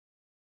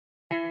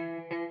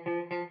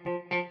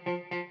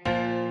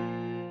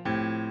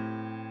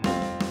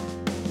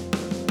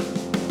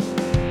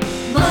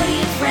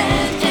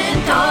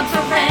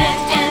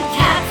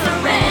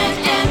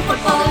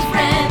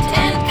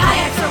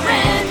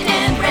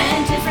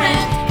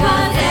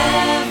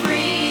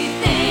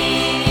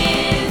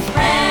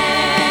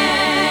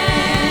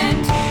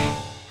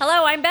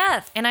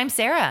I'm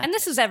Sarah. And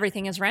this is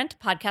Everything is Rent, a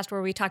podcast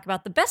where we talk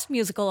about the best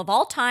musical of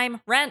all time,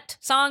 Rent,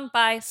 song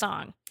by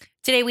song.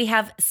 Today we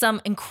have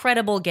some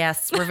incredible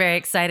guests. We're very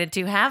excited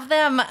to have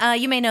them.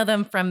 You may know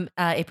them from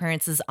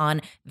appearances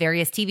on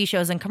various TV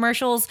shows and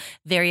commercials,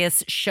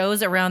 various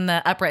shows around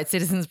the Upright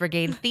Citizens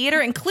Brigade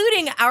Theater,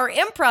 including our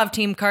improv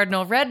team,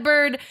 Cardinal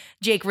Redbird,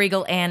 Jake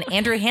Regal, and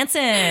Andrew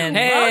Hansen.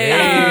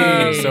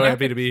 Hey, so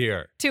happy to be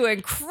here. Two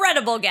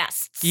incredible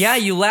guests. Yeah,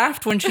 you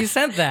laughed when she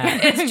said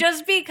that. It's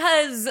just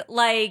because,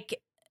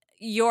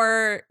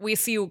 we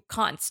see you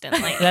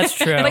constantly. That's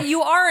true. But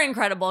you are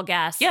incredible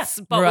guests. Yes,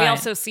 but we right.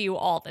 also see you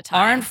all the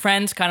time. Aren't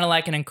friends kind of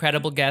like an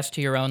incredible guest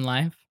to your own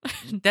life?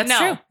 That's no.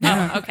 true.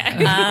 Oh,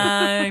 okay.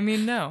 I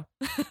mean, no.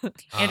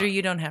 Andrew,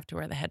 you don't have to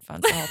wear the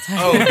headphones the whole time.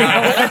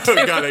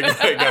 Oh, got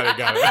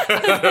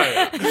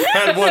it.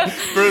 Had one,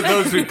 for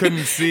those who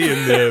couldn't see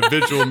in the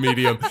visual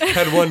medium,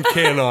 had one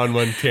can on,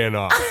 one can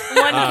off.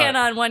 One can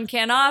on, one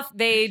can off.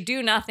 They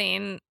do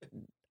nothing.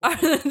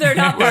 They're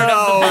not part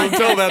No, of the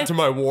tell that to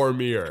my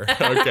warm ear.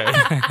 Okay.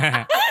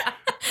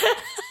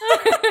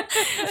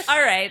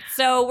 All right,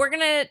 so we're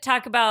gonna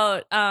talk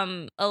about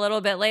a little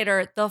bit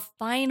later the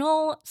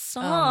final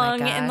song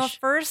in the gosh.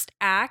 first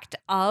act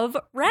of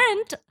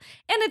Rent,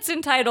 and it's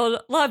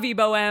entitled "La Vie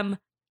Boheme."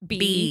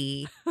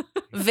 B.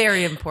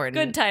 Very important.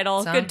 Good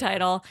title. song. Good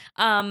title.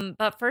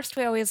 But first,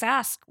 we always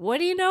ask, "What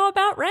do you know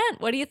about Rent?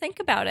 What do you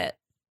think about it?"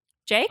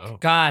 Jake? Oh.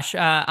 Gosh,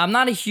 I'm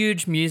not a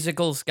huge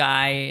musicals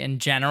guy in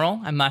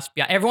general. I must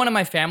be. Everyone in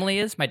my family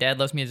is. My dad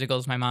loves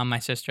musicals. My mom, my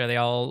sister, they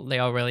all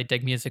really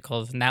dig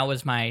musicals. And that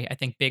was my, I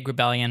think, big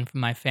rebellion from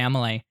my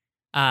family.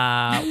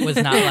 Was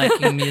not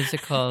liking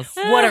musicals.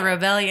 What a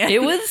rebellion.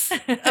 It was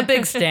a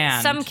big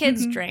stand. Some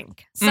kids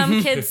drink.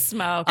 Some kids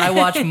smoke. I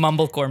watch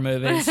mumblecore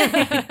movies.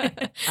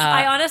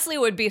 I honestly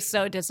would be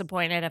so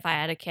disappointed if I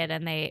had a kid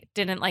and they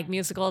didn't like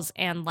musicals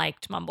and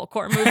liked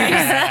mumblecore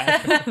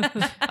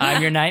movies.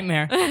 I'm your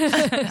nightmare.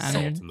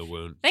 Salt in the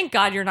wound. Thank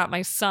God you're not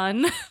my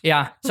son.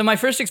 Yeah. So my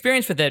first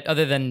experience with it,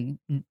 other than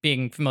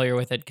being familiar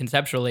with it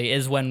conceptually,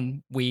 is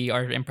when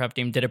our improv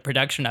team, did a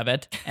production of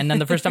it. And then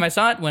the first time I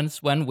saw it was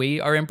when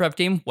our improv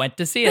team went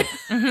to see it.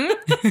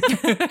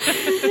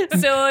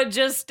 So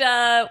just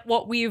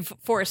what we've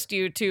forced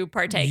you to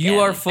partake in. You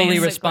are fully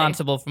basically.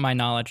 responsible for my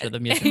knowledge of the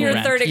musical Your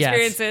Rent. third Yes.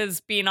 experience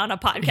is being on a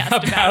podcast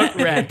about About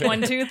it. Rent.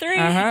 1, 2, 3.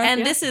 Uh-huh.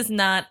 And this is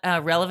not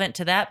relevant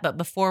to that, but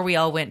before we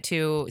all went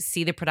to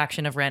see the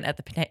production of Rent at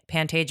the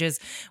Pantages,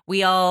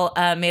 we all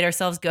made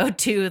ourselves go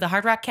to the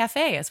Hard Rock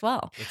Cafe as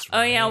well. That's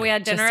Oh, yeah, we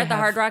had dinner Just to at the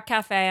have- Hard Rock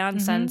Cafe on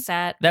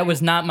Sunset. That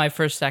was not my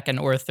first, second,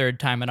 or third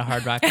time at a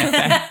Hard Rock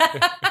Cafe.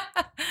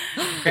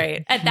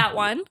 Great. At that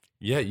one.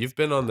 Yeah, you've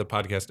been on the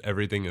podcast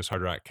Everything is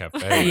Hard Rock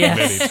Cafe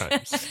Yes. many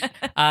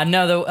times.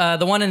 No,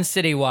 the one in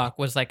City Walk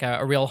was like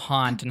a real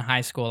haunt in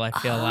high school, I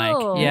feel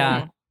Oh. like. Yeah.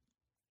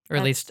 Or at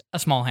That's- least a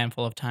small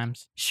handful of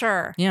times.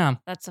 Sure. Yeah.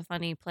 That's a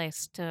funny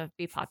place to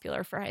be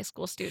popular for high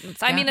school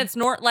students. I mean, it's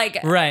like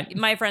Right.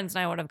 my friends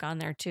and I would have gone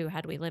there too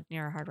had we lived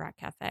near a Hard Rock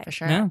Cafe. For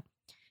sure. Yeah.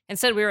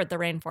 Instead, we were at the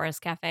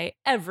Rainforest Cafe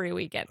every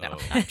weekend. No, Oh.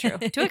 not true.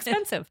 Too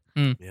expensive.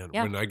 Man,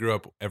 Yeah. when I grew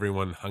up,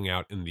 everyone hung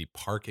out in the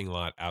parking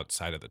lot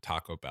outside of the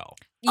Taco Bell.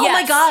 Oh my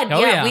Yes. God. Oh,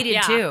 yeah, yeah. we did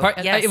Yeah. too.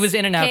 It was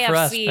in and out for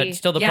us, KFC. but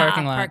still the Yeah,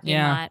 parking lot.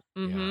 Yeah.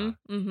 Mm-hmm.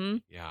 Mm-hmm.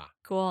 Yeah.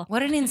 Cool.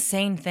 What an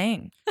insane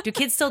thing. Do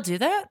kids still do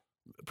that?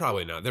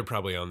 Probably not. They're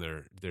probably on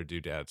their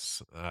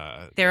doodads.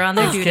 They're on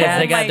their Those kids,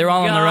 doodads. they're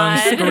all on their own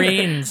God.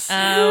 screens.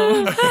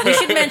 We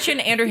should mention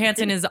Andrew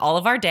Hansen is all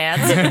of our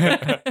dads.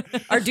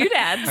 Our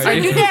doodads. Our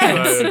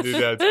doodads.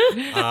 Doodads.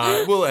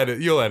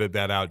 You'll edit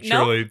that out, Nope.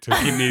 surely, to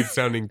keep me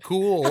sounding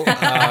cool.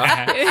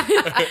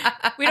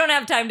 We don't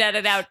have time to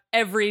edit out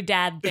every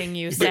dad thing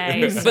you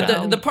say. But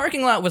so. the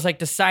parking lot was like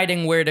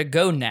deciding where to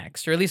go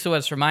next, or at least it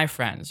was for my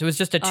friends. It was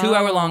just a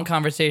 2-hour long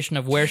conversation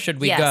of where should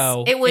we Yes.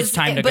 go. It was, it's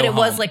time to but go it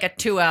was home. like a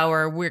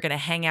 2-hour. We're gonna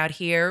hang out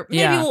here.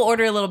 Maybe Yeah. we'll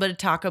order a little bit of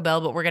Taco Bell,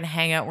 but we're gonna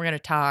hang out. We're gonna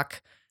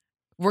talk.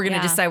 We're gonna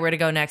Yeah. decide where to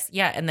go next.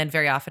 Yeah, and then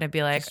very often it'd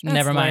be like, Just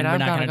never "It's mind, late, we're I've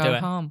not gotta gonna go do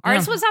it." home.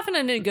 Ours was often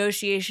a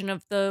negotiation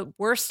of the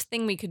worst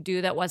thing we could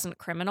do that wasn't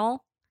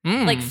criminal,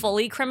 like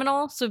fully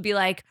criminal. So it'd be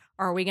like,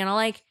 are we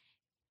gonna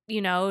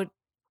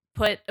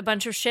put a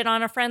bunch of shit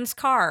on a friend's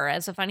car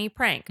as a funny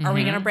prank? Are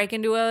we Mhm. gonna break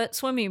into a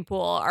swimming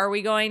pool? Are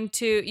we going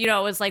to,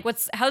 it was like,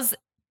 what's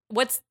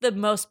the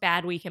most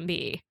bad we can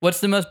be? What's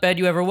the most bad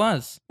you ever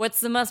was?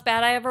 What's the most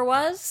bad I ever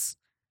was?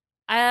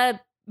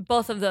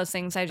 Both of those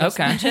things I just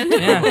Okay. mentioned.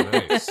 Yeah. Oh,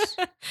 nice.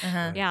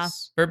 Uh-huh. Yeah.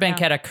 Burbank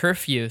Yeah. had a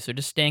curfew, so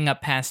just staying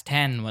up past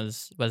 10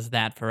 was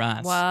that for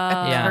us. Whoa.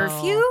 Yeah.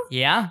 Curfew?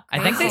 Yeah, I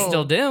think they Wow.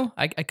 still do.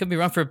 I could be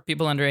wrong for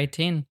people under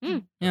 18.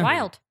 Yeah.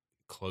 Wild.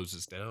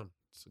 Closes down.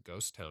 It's a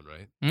ghost town,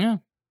 right? Yeah.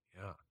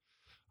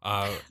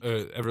 Yeah.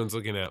 Everyone's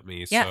looking at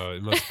me, Yeah. so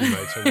it must be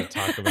my turn to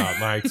talk about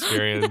my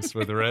experience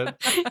with Rent.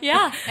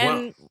 Yeah. Well,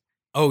 And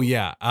Oh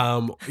yeah.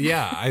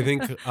 I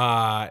think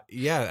I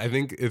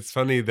think it's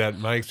funny that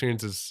my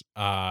experience is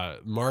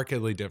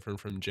markedly different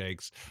from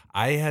Jake's.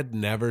 I had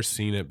never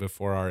seen it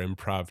before our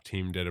improv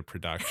team did a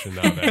production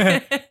of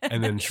it.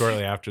 And then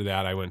shortly after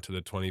that I went to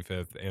the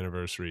 25th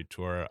anniversary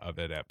tour of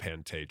it at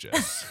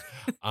Pantages.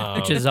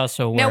 Which is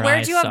also where Now,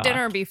 where'd I you have saw.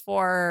 dinner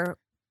before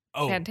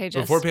Pantages?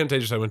 Before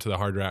Pantages I went to the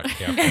Hard Rock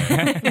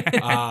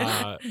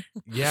Cafe.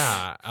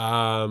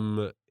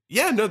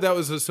 Yeah, no, that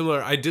was a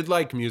similar. I did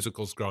like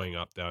musicals growing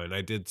up though, and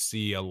I did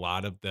see a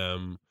lot of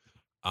them.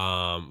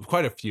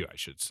 Quite a few, I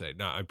should say.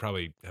 No, I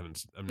probably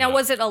haven't. Now,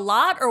 was it a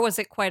lot or was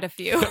it quite a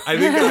few? I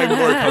think I'm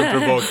more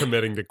comfortable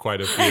committing to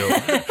quite a few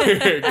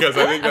because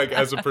I think like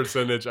as a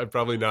percentage, I've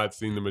probably not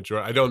seen the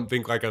majority. I don't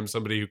think like I'm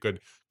somebody who could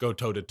go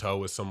toe to toe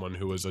with someone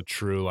who was a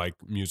true like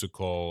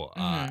musical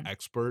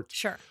expert.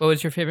 Sure. What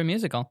was your favorite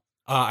musical?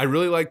 I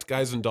really liked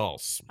Guys and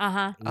Dolls.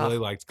 Uh-huh. Really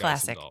liked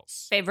Guys classic. and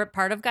Dolls. Favorite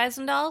part of Guys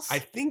and Dolls? I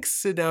think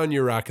Sit Down,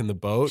 You're Rocking the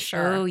Boat.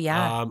 Sure. Oh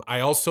yeah.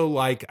 I also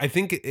like. I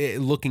think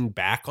looking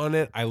back on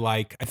it, I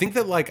think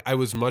that like I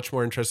was much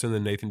more interested in the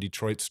Nathan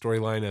Detroit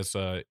storyline as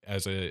a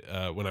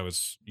when I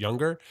was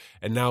younger,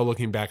 and now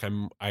looking back,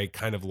 I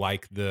kind of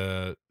like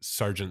the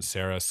Sergeant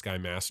Sarah Sky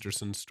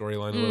Masterson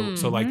storyline a little.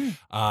 So like,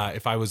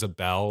 if I Was a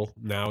Belle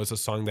now is a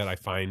song that I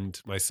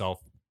find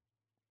myself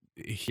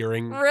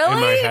hearing in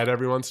my head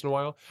every once in a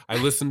while. I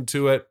listened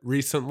to it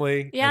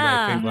recently, and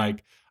I think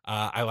like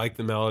I like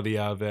the melody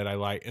of it.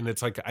 And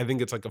it's like I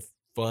think it's like a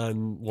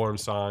fun, warm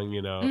song,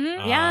 you know.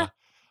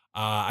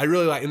 I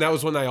really like, and that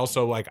was when I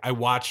also like I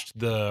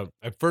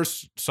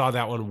first saw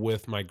that one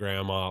with my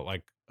grandma,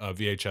 like a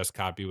VHS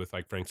copy with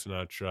like Frank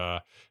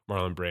Sinatra,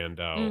 Marlon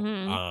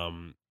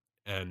Brando,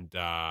 and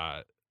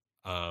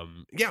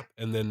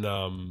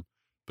then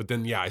but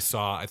then I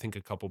saw I think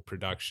a couple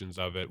productions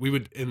of it. We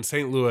would in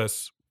St.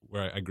 Louis,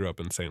 where I grew up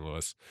in St.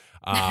 Louis.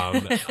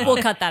 We'll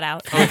cut that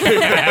out. Okay,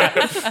 got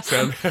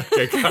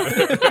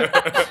it.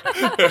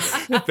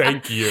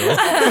 Thank you.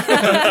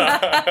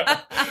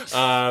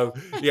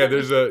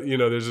 There's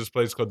this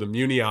place called the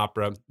Muni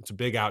Opera. It's a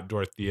big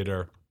outdoor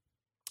theater.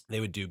 They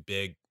would do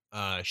big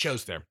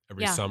shows there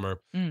every summer.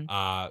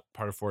 Part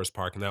of Forest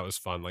Park, and that was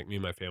fun. Like me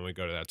and my family would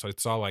go to that. So I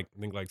saw like I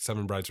think like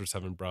Seven Brides for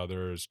Seven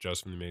Brothers,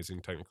 Joseph and the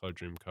Amazing Technicolor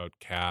Dreamcoat,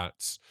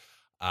 Cats,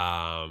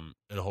 and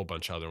a whole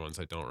bunch of other ones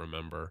I don't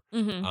remember.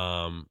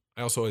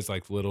 I also always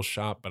liked Little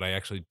Shop, but I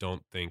actually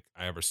don't think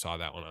I ever saw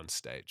that one on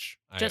stage.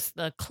 Just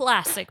the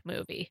classic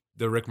movie.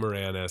 The Rick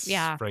Moranis,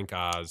 Frank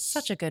Oz.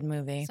 Such a good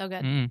movie. So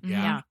good.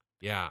 Yeah.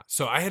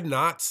 So I had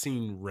not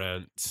seen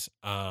Rent,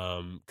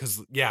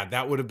 because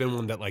that would have been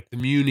one that like the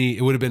Muni,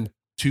 it would have been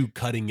too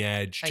cutting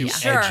edge, too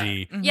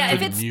edgy. Yeah,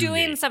 if it's Muni.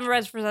 doing Seven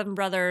Brides for Seven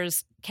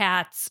Brothers,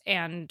 Cats,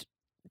 and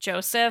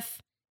Joseph,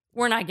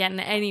 we're not getting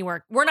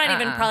anywhere. We're not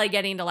even probably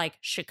getting to like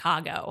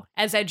Chicago,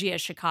 as edgy as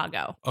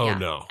Chicago. Oh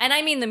no. And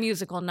I mean the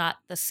musical, not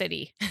the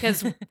city.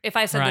 Because if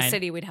I said the Right.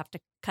 city, we'd have to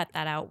cut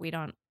that out. We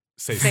don't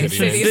Say say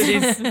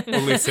cities. cities.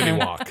 Only City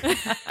Walk.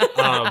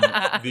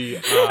 We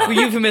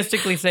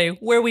euphemistically say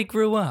where we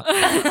grew up.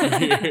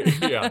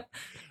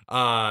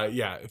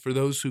 For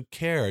those who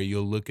care,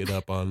 you'll look it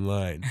up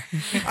online.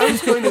 I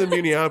was going to the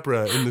Muni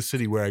Opera in the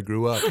city where I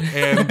grew up,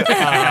 and but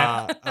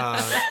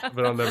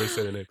I'll never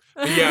say the name.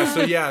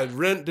 But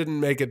Rent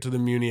didn't make it to the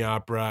Muni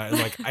Opera, and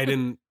like I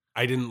didn't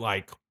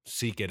like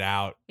seek it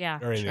out or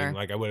anything. Sure.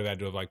 Like I would have had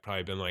to have like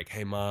probably been like,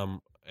 hey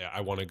mom,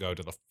 I want to go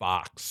to the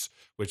Fox,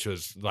 which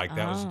was like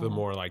that was the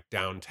more like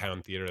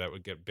downtown theater that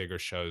would get bigger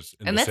shows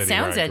in And the that city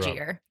where sounds I grew up.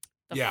 edgier.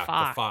 The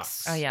The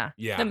Fox. Oh yeah.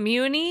 The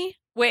Muni?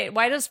 Wait,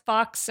 why does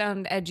Fox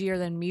sound edgier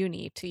than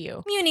Muni to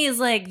you? Muni is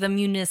like the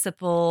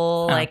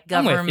municipal, like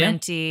I'm with you.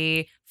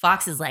 governmenty.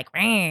 Fox is like,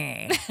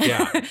 Yeah.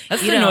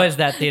 That's the noise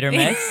that theater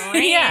makes.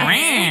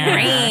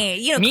 yeah.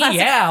 You know,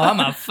 Meow, I'm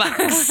a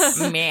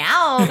fox.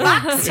 meow,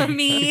 fox to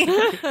me.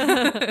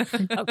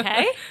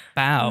 Okay.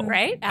 Bow.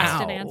 Right?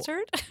 Asked and Ow.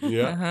 answered.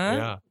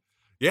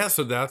 Yeah,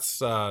 so that's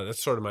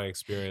sort of my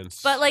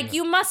experience. But like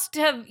you must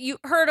have you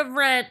heard of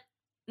Rent,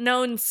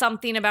 known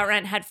something about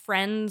Rent, had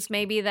friends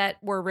maybe that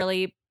were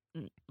really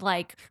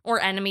like,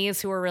 or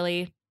enemies who were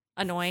really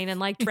annoying and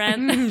liked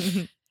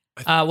Rent.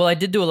 Well, I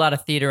did do a lot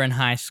of theater in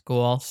high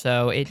school,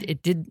 so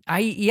it did.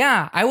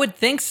 I would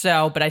think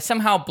so, but I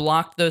somehow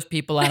blocked those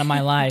people out of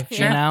my life.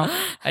 You know,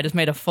 I just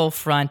made a full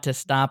front to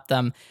stop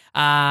them.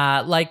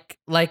 Like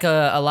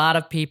a lot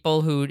of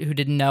people who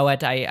didn't know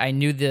it, I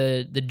knew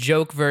the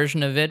joke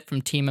version of it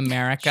from Team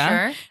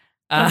America.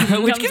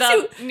 Sure. Which comes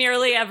up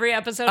nearly every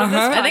episode of this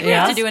podcast. I think we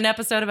have to do an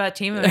episode about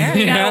Team America.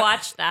 You gotta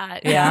watch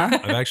that. Yeah.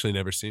 I've actually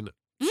never seen it.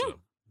 So.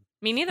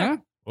 Me neither. Yeah.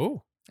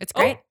 Oh. It's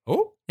great.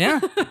 Oh. Yeah.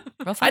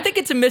 Real fun. I think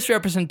it's a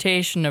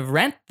misrepresentation of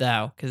Rent,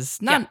 though,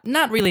 because not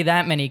really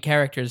that many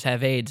characters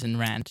have AIDS in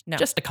Rent. No.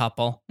 Just a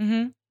couple.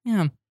 Mm-hmm.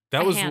 Yeah.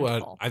 That A was handful.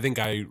 what I think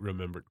I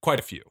remembered. Quite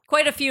a few.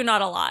 Quite a few,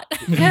 not a lot.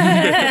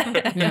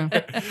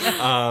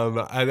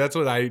 That's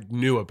what I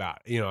knew about.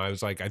 You know, I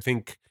was like, I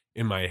think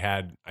in my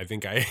head, I was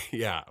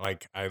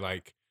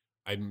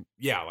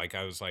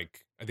like,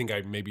 I think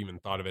I maybe even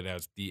thought of it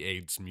as the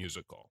AIDS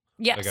musical.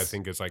 Yes. Like I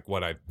think it's like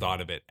what I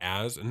thought of it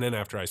as. And then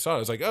after I saw it, I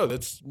was like, oh,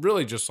 that's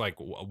really just like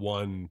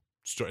one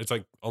story. It's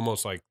like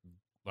almost like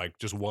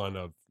just one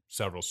of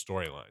several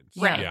storylines.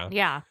 Right. Yeah.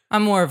 Yeah.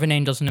 I'm more of an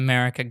Angels in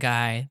America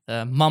guy,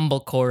 the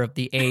mumblecore of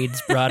the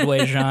AIDS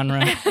Broadway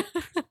genre.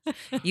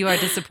 You are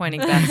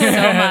disappointing Beth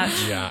so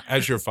much. Yeah.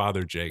 As your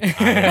father, Jake,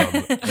 I am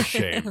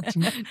ashamed.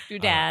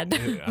 Doodad.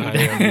 I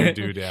am your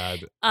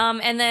doodad.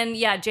 And then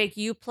Jake,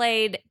 you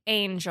played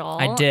Angel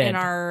I did. in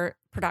our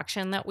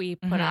production that we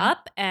put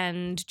up.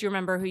 And do you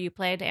remember who you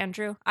played,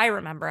 Andrew? I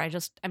remember.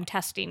 I'm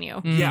testing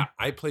you. Yeah.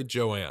 I played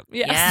Joanne.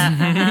 Yes.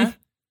 Yeah.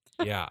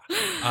 Yeah.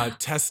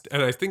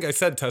 And I think I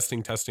said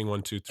testing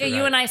 1, 2, 3. Yeah,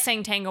 you and I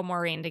sang Tango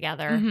Maureen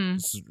together.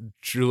 It's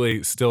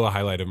truly still a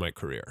highlight of my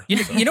career.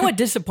 You know what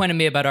disappointed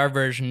me about our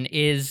version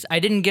is I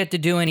didn't get to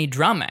do any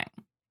drumming.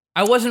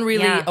 I wasn't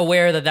really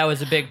aware that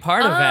was a big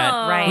part of it.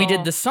 Right. We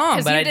did the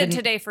song, but you I did didn't.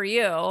 Today for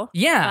You.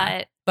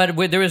 Yeah. But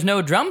there was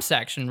no drum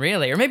section,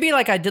 really. Or maybe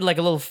like I did like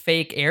a little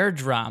fake air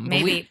drum.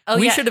 Maybe.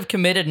 We should have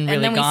committed and really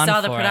And then gone we saw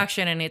the for it.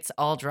 production and it's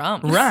all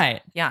drums.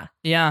 Right. Yeah.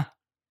 Yeah.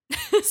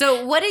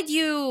 So what did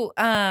you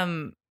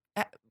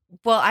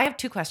well, I have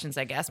two questions,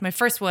 I guess. My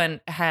first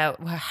one,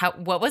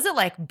 what was it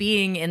like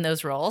being in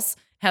those roles,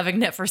 having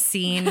never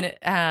seen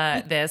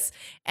this?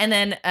 And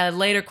then a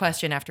later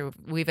question after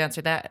we've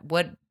answered that,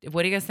 what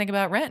do you guys think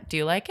about Rent? Do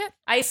you like it?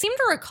 I seem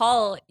to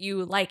recall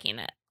you liking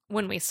it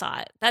when we saw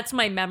it. That's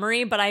my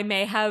memory, but I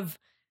may have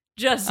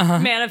just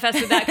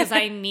manifested that because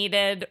I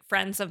needed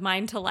friends of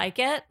mine to like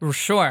it.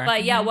 Sure.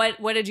 But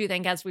what did you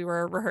think as we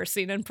were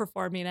rehearsing and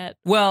performing it?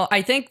 Well,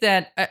 I think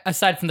that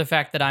aside from the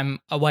fact that I'm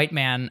a white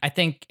man, I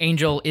think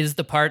Angel is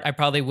the part I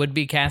probably would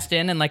be cast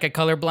in like a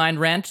colorblind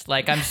Rent.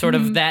 Like I'm sort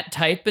of that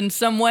type in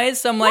some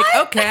ways. So I'm like,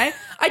 okay,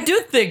 I do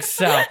think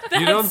so.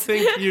 You don't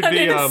think you'd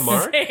be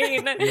Mark?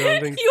 You don't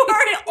think- You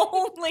are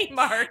only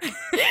Mark.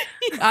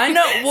 I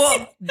know.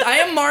 Well, I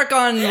am Mark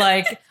on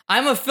like,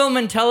 I'm a film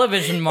and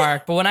television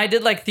Mark, but when I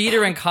did like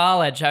theater in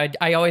college,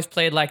 I always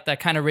played like the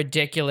kind of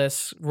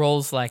ridiculous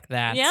roles like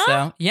that. Yeah?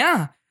 So,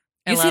 yeah.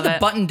 You see love the it.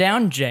 button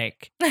down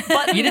Jake.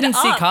 Buttoned You didn't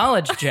see up.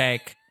 college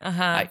Jake.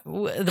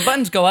 The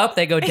buttons go up,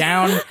 they go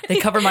down, they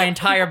cover my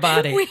entire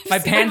body. My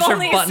pants We've are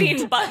only buttoned.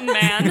 seen Button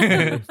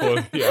Man.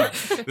 Well, yeah.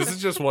 This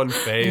is just one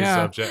phase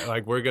Yeah. of Jake.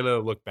 Like we're gonna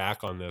look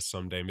back on this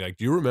someday and be like,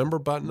 do you remember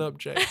Button Up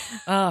Jake?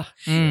 Oh,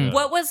 Mm.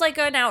 What was like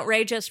an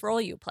outrageous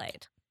role you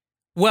played?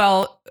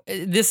 Well,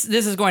 this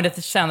is going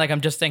to sound like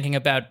I'm just thinking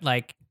about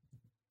like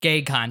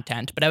gay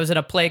content, but I was in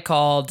a play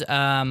called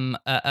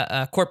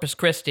Corpus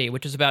Christi,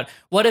 which is about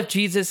what if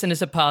Jesus and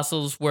his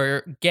apostles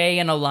were gay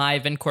and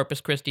alive in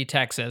Corpus Christi,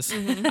 Texas.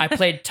 I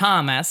played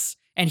Thomas,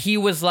 and he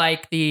was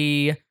like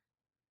the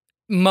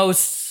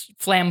most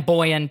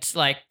flamboyant,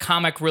 like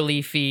comic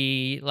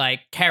reliefy,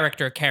 like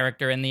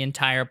character in the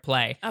entire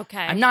play. Okay.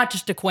 I'm not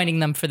just acquainting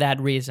them for that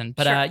reason,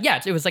 but Sure.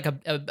 it was like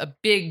a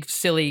big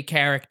silly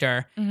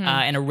character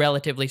in a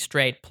relatively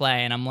straight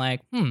play, and I'm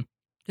like,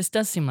 this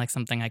does seem like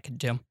something I could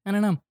do. I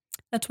don't know.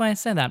 That's why I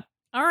say that.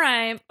 All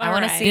right. I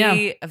want to see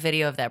Yeah. a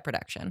video of that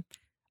production.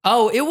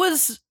 Oh, it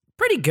was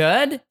pretty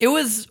good.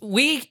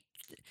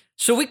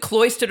 So we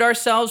cloistered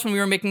ourselves when we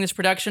were making this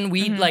production.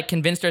 We like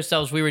convinced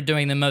ourselves we were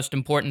doing the most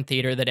important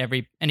theater that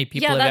any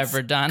people have that's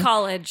ever done.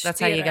 College. That's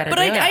how you theater. gotta But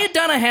do I it. had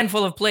done a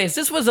handful of plays.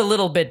 This was a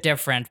little bit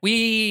different.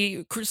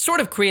 We sort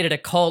of created a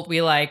cult.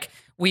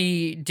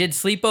 We did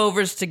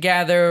sleepovers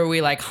together.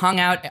 We like hung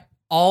out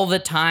all the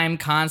time,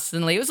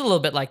 constantly. It was a little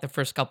bit like the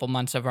first couple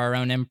months of our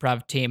own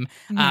improv team,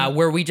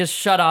 where we just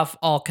shut off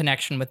all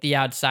connection with the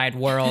outside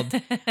world.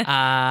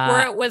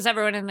 Was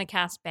everyone in the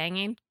cast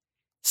banging?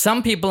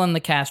 Some people in the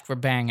cast were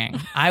banging.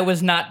 I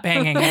was not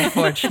banging,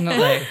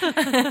 unfortunately.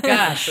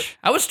 Gosh,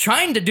 I was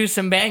trying to do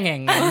some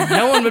banging, and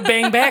no one would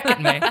bang back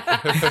at me.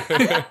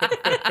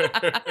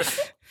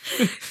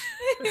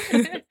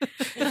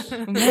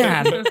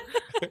 Man,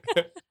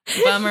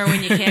 Bummer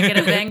when you can't get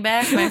a bang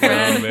back, my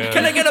friend. Oh, man.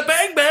 can I get a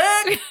bang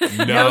bang?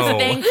 No.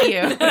 Thank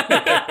you.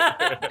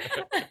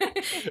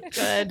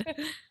 Good.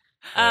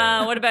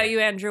 What about you,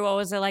 Andrew? What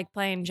was it like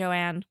playing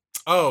Joanne?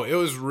 Oh, it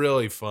was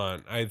really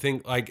fun. I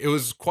think like it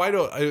was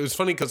it was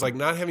funny because like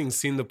not having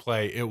seen the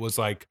play, it was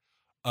like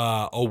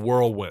a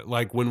whirlwind.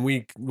 Like when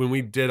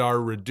we did our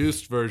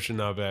reduced version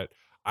of it,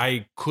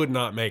 I could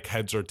not make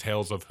heads or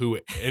tails of who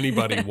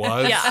anybody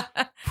was. Yeah.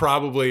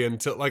 Probably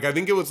until like I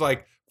think it was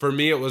like for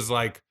me it was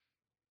like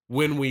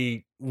when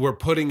we were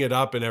putting it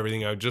up and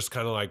everything, I just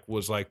kind of like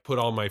was like put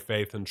all my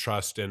faith and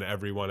trust in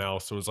everyone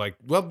else and was like,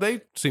 well,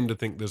 they seem to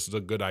think this is a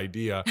good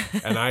idea.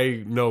 And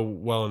I know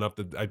well enough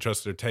that I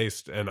trust their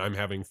taste and I'm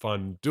having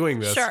fun doing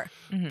this. Sure.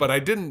 But I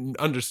didn't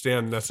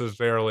understand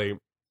necessarily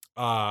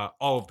all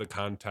of the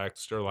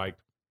context or like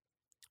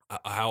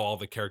how all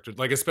the characters,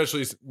 like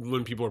especially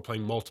when people were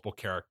playing multiple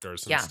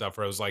characters and stuff,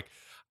 where I was like,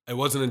 it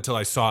wasn't until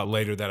I saw it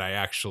later that I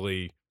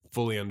actually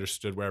fully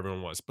understood where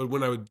everyone was. But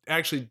when I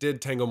actually did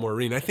Tango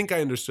Maureen, I think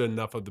I understood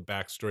enough of the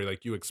backstory,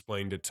 like you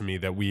explained it to me,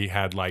 that we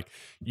had like,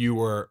 you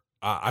were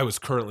I was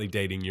currently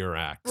dating your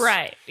ex.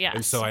 Right. Yeah.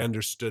 And so I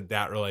understood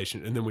that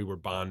relation. And then we were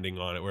bonding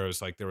on it, where it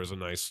was like there was a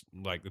nice,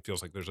 like, it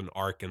feels like there's an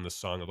arc in the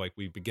song of like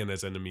we begin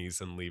as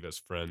enemies and leave as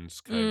friends,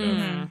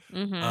 kind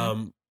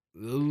of.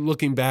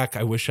 Looking back,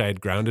 I wish I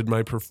had grounded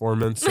my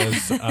performance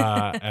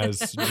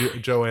as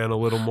Joanne a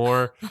little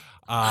more.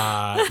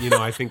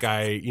 I think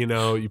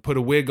you put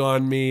a wig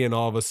on me, and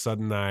all of a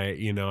sudden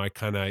I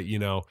kind of,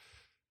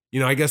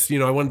 I guess,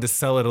 I wanted to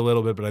sell it a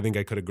little bit, but I think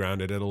I could have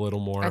grounded it a little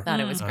more. I thought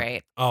it was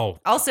great.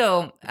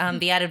 Also,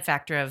 the added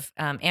factor of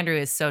Andrew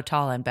is so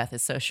tall and Beth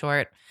is so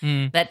short.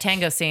 That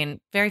tango scene,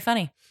 very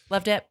funny.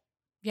 Loved it.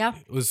 Yeah.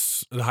 It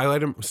was the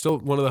highlight, still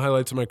one of the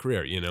highlights of my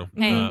career,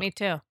 Hey, me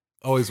too.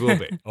 Always will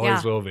be.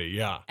 Always will be.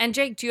 Yeah. And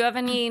Jake, do you have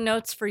any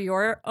notes for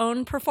your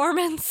own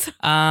performance?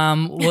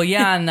 Well,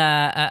 yeah,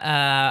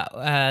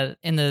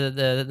 in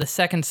the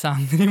second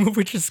song, the name of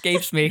which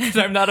escapes me because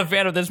I'm not a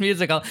fan of this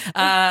musical.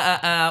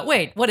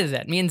 Wait, what is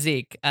that? Me and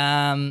Zeke.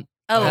 Yeah.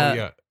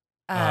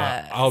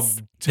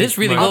 This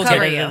really will get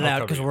edited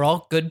out because we're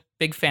all good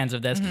big fans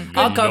of this.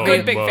 I'll cover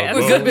good big fans.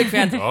 We're good big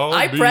fans.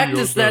 I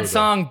practiced that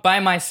song by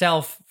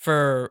myself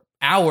for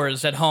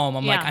hours at home.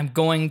 I'm like, I'm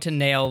going to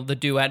nail the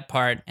duet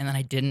part, and then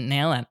I didn't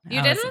nail it.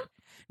 You didn't?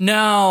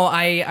 No,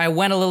 I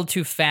went a little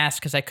too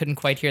fast because I couldn't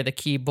quite hear the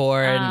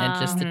keyboard, and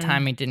just the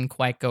timing didn't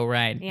quite go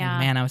right. Yeah. And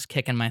man, I was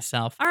kicking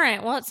myself. All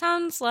right. Well, it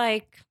sounds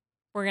like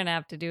we're gonna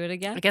have to do it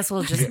again. I guess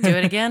we'll just do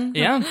it again.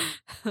 Yeah.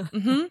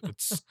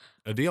 It's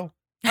a deal.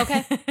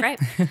 Okay, great.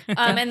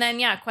 And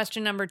then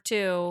question number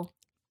 2.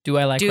 Do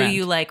I like Rent?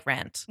 You like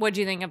Rent? What do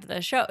you think of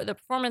the show, the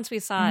performance we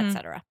saw,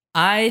 etc.?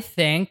 I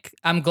think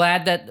I'm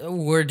glad that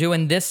we're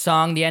doing this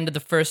song, the end of the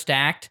first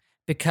act,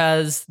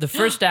 because the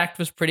first act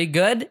was pretty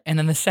good, and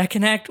then the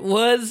second act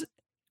was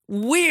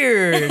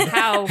weird.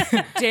 How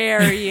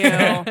dare you?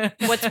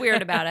 What's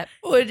weird about it?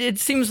 Well, it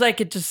seems like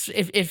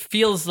it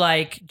feels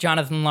like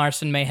Jonathan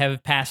Larson may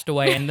have passed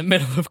away in the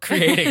middle of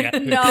creating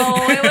it. No,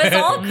 it was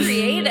all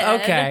created.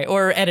 Okay,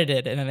 or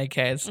edited in any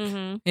case.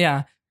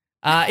 Yeah.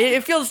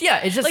 It feels,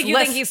 it's just like you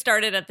less, think he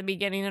started at the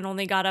beginning and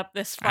only got up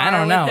this far. I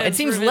don't know. with It his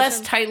seems revision? less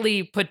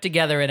tightly put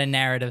together in a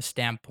narrative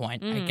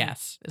standpoint, I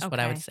guess, is what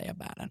I would say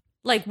about it.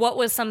 Like, what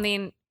was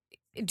something?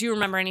 Do you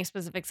remember any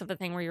specifics of the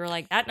thing where you were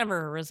like, that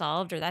never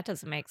resolved, or that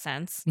doesn't make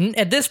sense?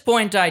 At this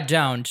point, I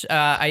don't.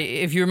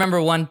 If you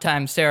remember one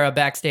time, Sarah,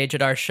 backstage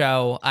at our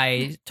show,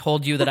 I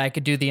told you that I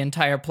could do the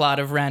entire plot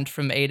of Rent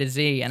from A to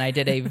Z, and I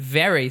did a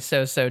very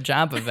so-so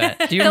job of it.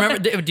 Do you remember?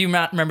 Do you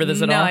not remember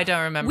this at all? No, I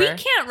don't remember. We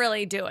can't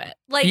really do it.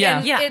 Like,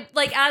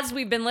 Like, as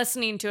we've been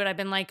listening to it, I've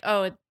been like,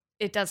 oh,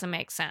 it doesn't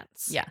make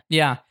sense. Yeah.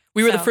 Yeah.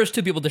 We were the first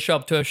 2 people to show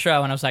up to a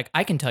show, and I was like,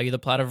 I can tell you the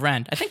plot of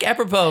Rent. I think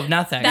apropos of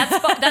nothing.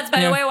 That's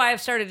by the way, why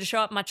I've started to show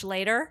up much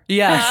later.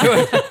 Yeah,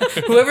 sure.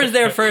 Whoever's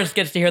there first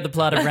gets to hear the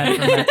plot of Rent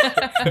from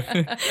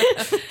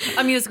it.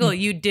 A musical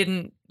you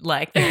didn't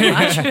like very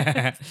much.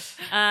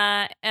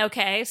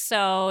 Okay,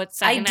 so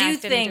it's I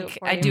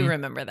do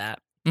remember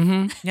that.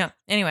 Mm-hmm. Yeah.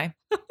 Anyway,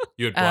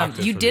 You had blocked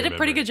us you from did your a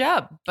pretty memory. good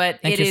job,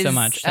 but Thank you so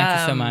much. Thank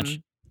you so much.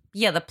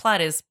 Yeah, the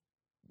plot is.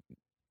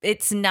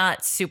 It's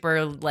not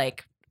super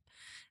like.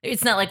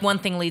 It's not like one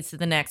thing leads to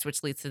the next,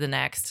 which leads to the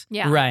next.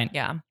 Yeah. Right.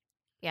 Yeah.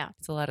 Yeah.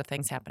 It's a lot of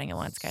things happening at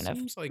once, kind of.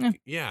 Seems like, I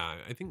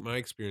think my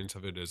experience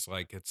of it is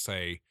like it's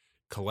a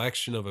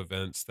collection of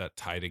events that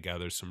tie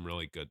together some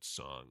really good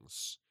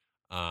songs.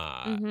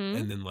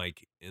 And then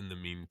like in the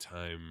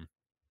meantime,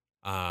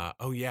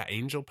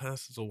 Angel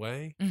passes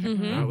away.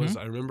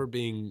 I remember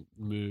being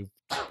moved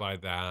by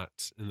that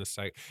in the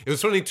second. It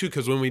was funny too,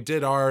 because when we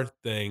did our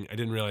thing, I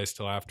didn't realize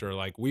till after,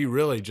 like, we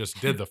really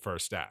just did the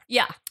first act.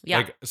 Yeah.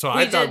 Like, so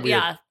We I thought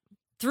did,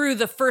 through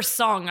the first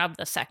song of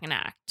the second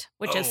act,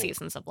 which is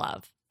Seasons of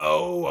Love.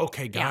 Oh,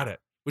 okay, got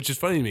it. Which is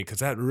funny to me because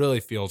that really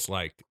feels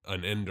like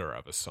an ender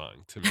of a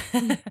song to me.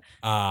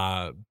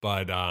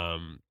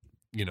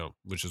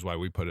 Which is why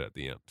we put it at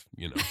the end,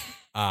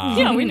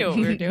 Yeah, we knew what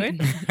we were doing.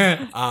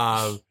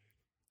 I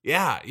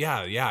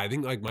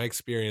think like my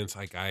experience,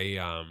 like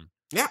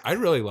I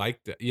really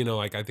liked it.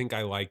 I think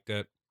I liked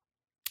it.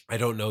 I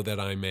don't know that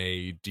I'm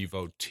a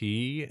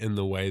devotee in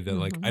the way that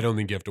like, I don't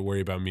think you have to worry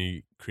about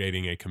me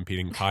creating a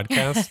competing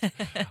podcast.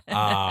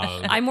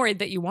 I'm worried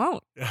that you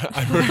won't.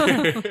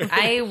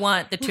 I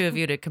want the two of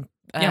you to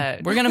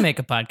we're going to make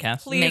a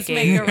podcast. Please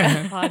make a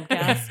Rent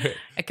podcast.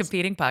 A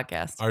competing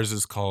podcast. Ours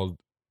is called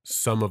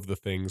Some of the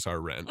Things Are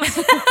Rent.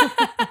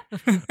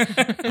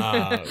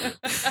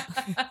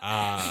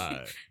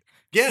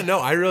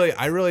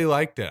 I really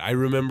liked it. I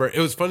remember, it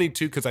was funny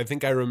too, because I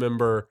think I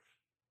remember,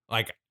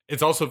 like,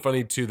 it's also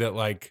funny too that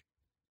like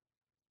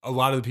a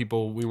lot of the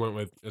people we went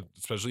with,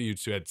 especially you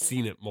two, had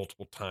seen it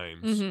multiple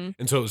times.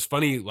 And so it was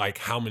funny like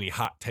how many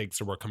hot takes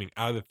there were coming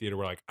out of the theater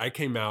where like I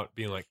came out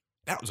being like,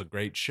 that was a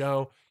great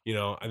show.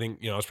 I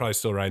think, I was probably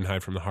still riding high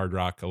from the Hard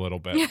Rock a little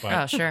bit. But,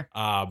 Oh, sure.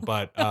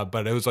 but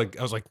it was like,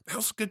 I was like, that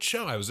was a good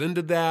show. I was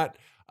into that.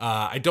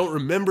 I don't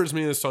remember as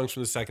many of the songs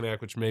from the second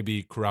act, which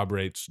maybe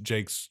corroborates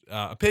Jake's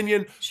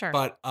opinion. Sure.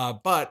 But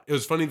it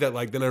was funny that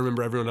like then I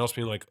remember everyone else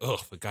being like, "Ugh,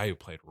 the guy who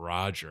played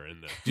Roger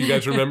in this." Do you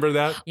guys remember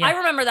that? Yeah. I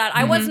remember that.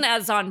 I wasn't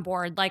as on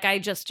board. Like, I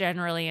just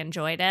generally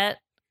enjoyed it.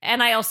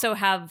 And I also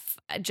have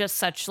just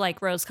such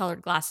like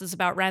rose-colored glasses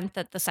about Rent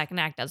that the second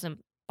act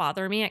doesn't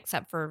bother me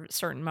except for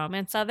certain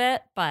moments of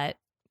it. But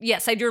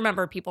yes, I do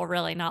remember people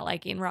really not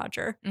liking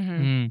Roger.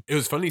 It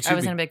was funny too. I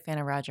wasn't a big fan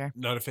of Roger.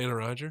 Not a fan of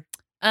Roger.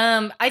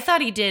 I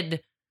thought he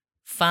did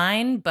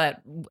fine,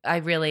 but I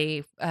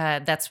really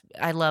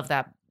I love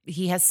that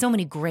he has so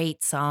many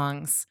great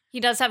songs. He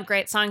does have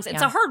great songs.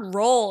 It's Yeah. a hard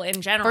role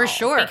in general. For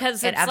sure.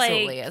 Because it it's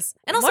absolutely like, is.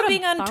 And also what a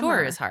being on tour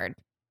bummer. is hard.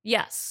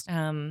 Yes.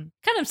 Um,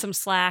 Cut him some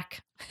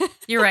slack.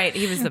 you're right.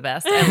 He was the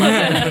best. I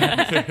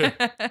love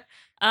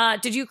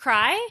it. Did you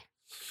cry?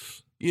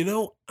 You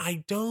know,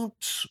 I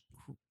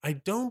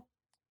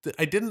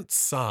didn't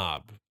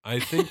sob. I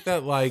think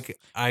that like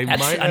I That's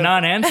might a have,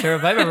 non-answer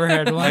if I've ever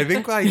heard one. I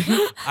think like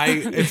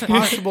it's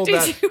possible Did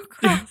that you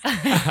cry?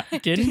 I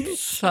didn't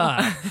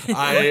suck.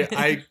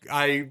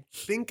 I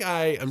think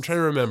I'm trying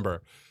to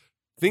remember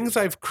things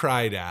I've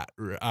cried at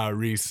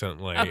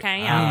recently. Okay,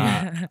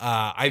 yeah.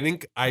 I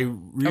think I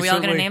recently. Are we all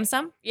going to name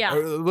some? Yeah.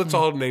 Let's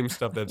all name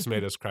stuff that's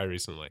made us cry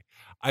recently.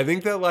 I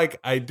think that like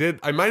I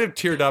might have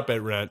teared up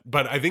at Rent,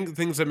 but I think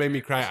things that made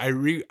me cry,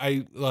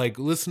 I like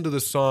listened to the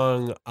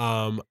song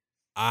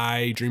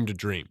I Dreamed a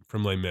Dream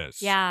from Les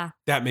Mis. Yeah.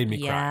 That made me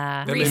Yeah.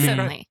 cry. That made me cry.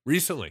 Recently.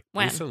 Recently.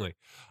 When? Recently.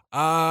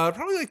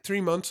 Probably like 3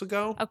 months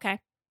ago. Okay.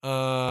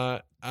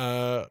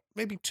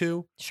 Maybe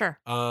 2. Sure.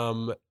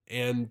 Oh,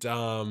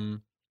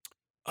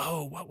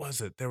 what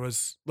was it? There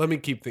was. Let me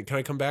keep thinking. Can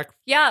I come back?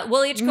 Yeah,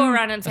 we'll each go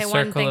around and A say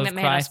one circle thing of that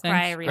made cry us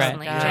cry things?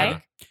 recently. Great.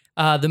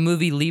 Jake? The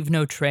movie Leave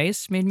No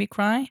Trace made me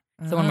cry.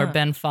 It's the one where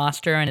Ben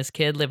Foster and his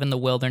kid live in the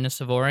wilderness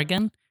of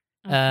Oregon.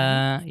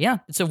 Yeah,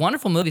 it's a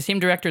wonderful movie. Same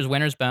director as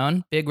Winter's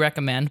Bone. Big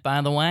recommend,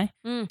 by the way.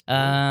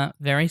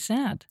 Very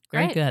sad.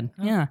 Very Great. good.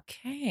 Yeah.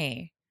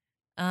 Okay.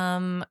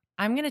 I'm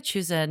going to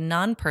choose a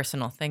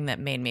non-personal thing that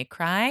made me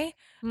cry.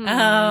 Hmm.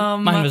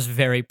 Mine was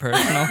very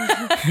personal.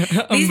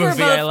 A These were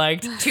movie I both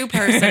liked. too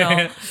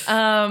personal.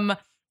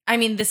 I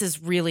mean, this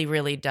is really,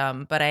 really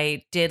dumb, but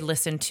I did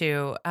listen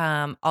to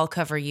I'll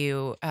Cover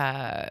You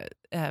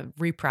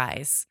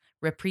reprise,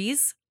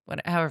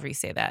 however you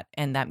say that.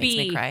 And that makes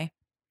me B. cry.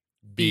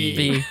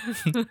 B.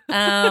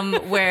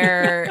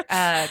 Where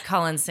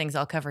Colin sings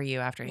I'll Cover You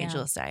after Yeah.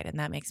 Angelus died. And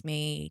that makes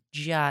me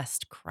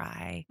just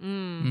cry.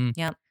 Mm.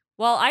 Yep.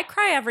 Well, I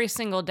cry every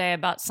single day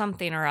about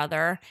something or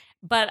other,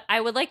 but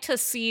I would like to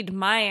cede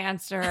my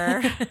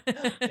answer.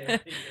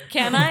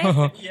 Can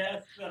I?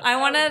 Yes. I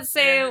want to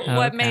say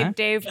what Okay. made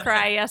Dave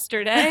cry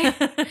yesterday.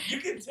 You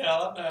can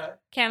tell.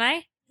 Can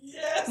I?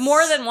 Yes.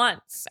 More than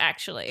once,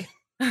 actually.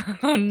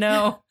 Oh,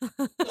 no.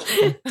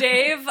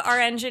 Dave, our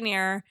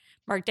engineer,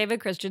 Mark David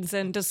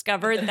Christensen,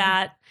 discovered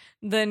that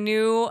the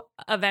new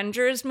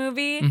Avengers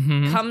movie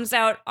comes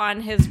out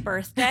on his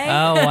birthday.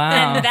 Oh,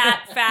 wow. And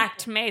that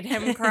fact made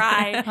him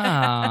cry.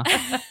 Aw.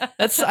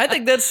 I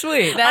think that's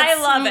sweet.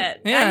 I love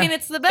it. Yeah. I mean,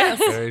 it's the best.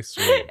 Very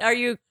sweet. Are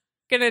you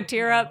going to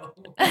tear up?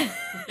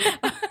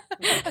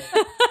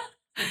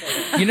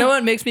 You know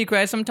what makes me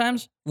cry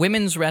sometimes?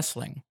 Women's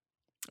wrestling.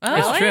 Oh,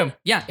 It's really? true.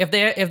 Yeah, if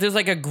there's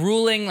like a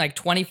grueling like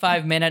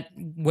 25-minute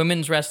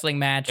women's wrestling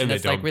match And they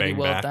that's like don't really bang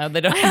well back. done,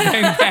 they don't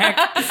bang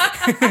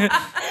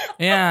back.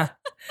 Yeah.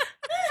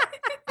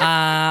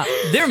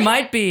 There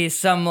might be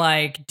some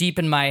like deep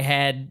in my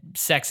head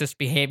sexist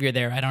behavior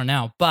there. I don't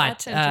know, but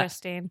That's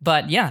interesting.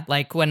 but yeah,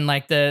 like when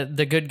like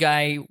the good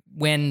guy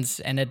wins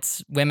and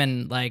it's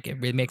women, like it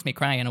really makes me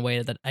cry in a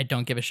way that I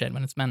don't give a shit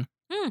when it's men.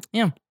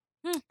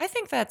 I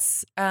think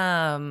that's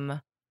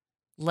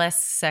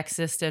less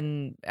sexist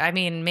and I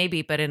mean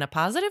maybe, but in a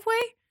positive way.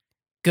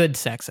 Good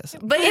sexism.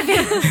 But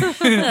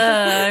if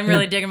I'm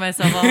really digging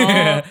myself a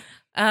hole.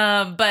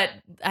 But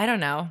I don't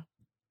know.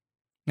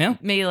 Yeah.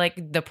 Maybe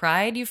like the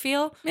pride you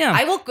feel. Yeah.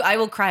 I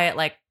will cry at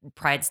like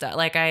pride stuff.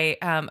 Like a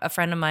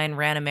friend of mine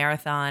ran a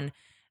marathon.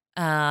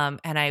 And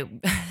I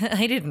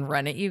didn't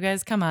run it. You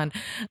guys, come on.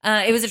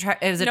 It was a No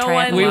triathlon.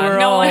 one, We were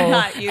no one all-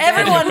 thought you did.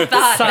 Everyone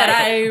thought that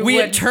I we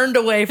would. had turned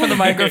away from the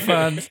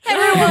microphones.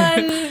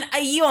 Everyone,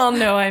 you all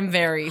know I'm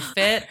very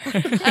fit.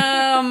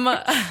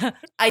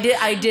 I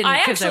didn't. I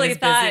because actually was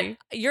thought busy.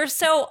 you're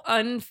so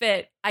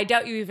unfit. I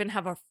doubt you even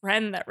have a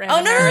friend that ran. Oh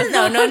a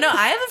marathon. no!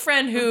 I have a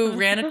friend who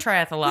ran a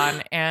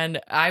triathlon, and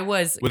I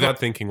was Without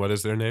thinking, what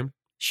is their name?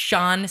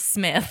 Sean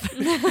Smith.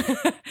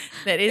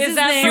 That is Is his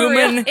that name.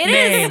 human It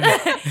name?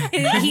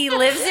 is. He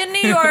lives in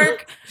New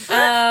York.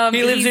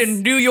 He lives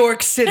in New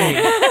York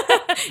City.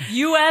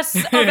 U.S.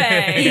 of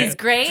A. He's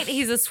great.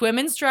 He's a swim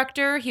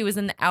instructor. He was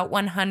in the Out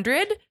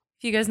 100. If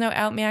you guys know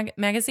Out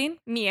magazine,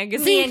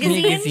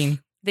 Magazine.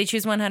 they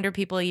choose 100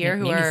 people a year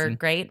who are Magazine.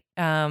 great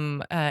in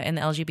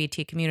the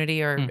LGBT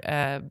community or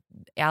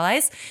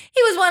allies.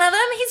 He was one of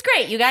them. He's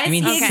great, you guys. You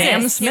mean He Sam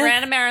exists. He Smith?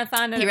 ran a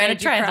marathon. And He it ran a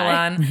made you cry.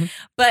 triathlon,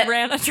 but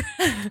Ran not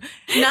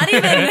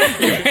even.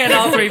 He ran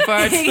all 3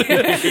 parts.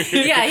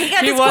 Yeah, he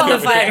got He won the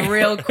disqualified thing.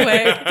 real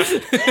quick.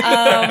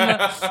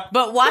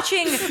 But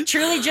watching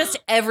truly just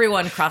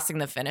everyone crossing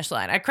the finish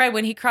line. I cried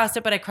when he crossed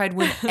it, but I cried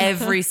when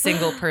every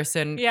single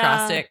person Yeah.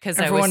 crossed it because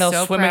I was Everyone else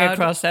so swimming proud.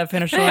 across that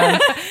finish line.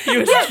 He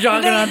was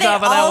jogging on They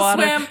top of that all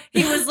water. swam.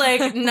 He was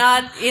like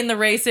not in the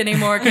race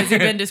anymore because he'd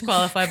been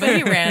disqualified, but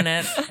he ran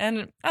it,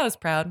 and I was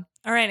proud.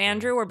 All right,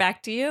 Andrew, we're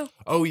back to you.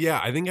 Oh yeah,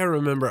 I think I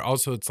remember.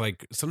 Also, it's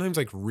like sometimes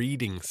like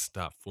reading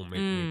stuff will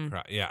make me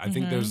cry. Yeah, I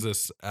think there's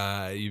this.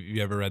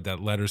 You ever read that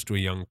Letters to a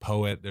Young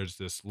Poet? There's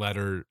this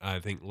letter. I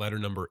think letter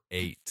number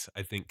 8.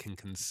 I think can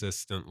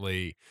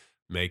consistently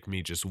make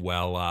me just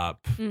well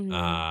up and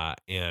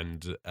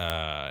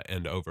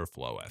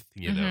overfloweth.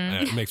 You know,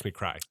 it makes me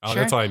cry. Oh,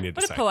 that's all I need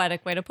What to a say.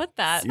 poetic way to put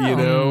that. You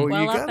know,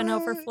 well you up and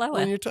gotta- overfloweth.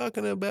 When you're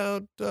talking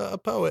about a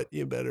poet,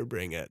 you better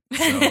bring it.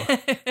 So.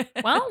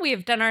 Well,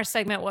 we've done our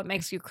segment, What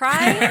Makes You Cry?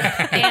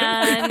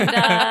 And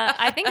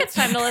I think it's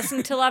time to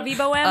listen to La Vie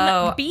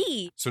Boheme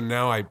B. So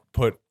now I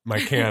put my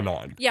can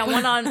on. Yeah,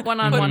 one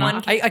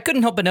on. I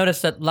couldn't help but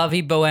notice that La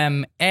Vie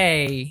Boheme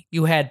A,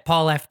 you had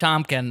Paul F.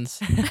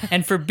 Tompkins,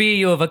 and for B,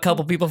 you have a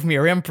couple people from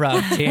your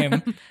improv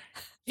team.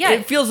 Yeah.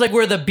 It feels like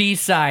we're the B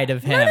side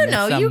of him.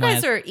 No, in you some guys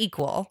ways. are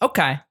equal.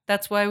 Okay.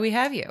 That's why we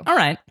have you. All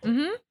right.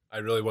 I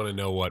really want to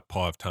know what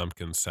Paul F.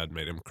 Tompkins said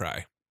made him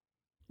cry.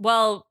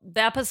 Well,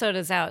 the episode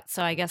is out,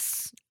 so I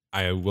guess.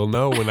 I will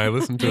know when I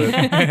listen to it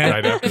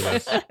right after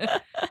this.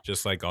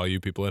 Just like all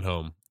you people at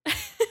home.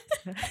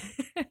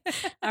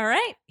 All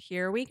right,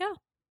 here we go.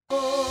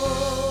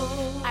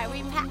 Are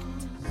we packed?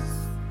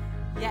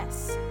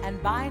 Yes,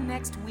 and by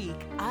next week,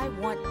 I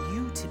want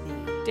you to be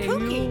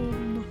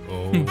Damn.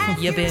 Oh.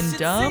 And You been should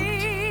dumped?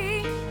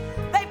 see,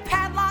 they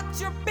padlocked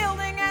your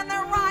building and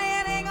they're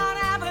rioting on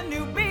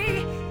Avenue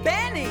B.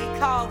 Benny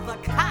called the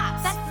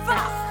cops.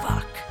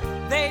 Fuck.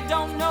 They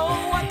don't know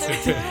what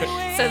they're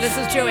doing. So this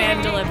is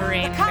Joanne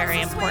delivering The cops very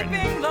are important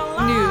sweeping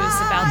the news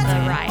about the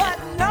lines, riot. But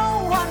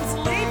no one's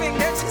leaving.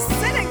 They're just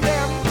sitting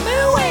there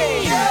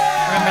mooing.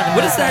 Remember the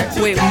What is that?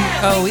 Wait.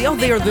 Oh,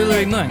 they are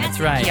literally mooing. That's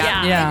right.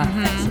 Yeah. Yeah.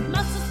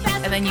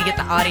 And then you get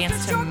the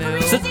audience to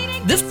move. So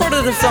this part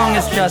of the song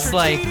is just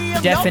like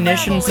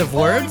definitions of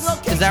words.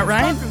 Is that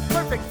right?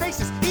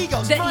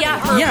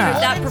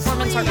 That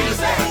performance art piece.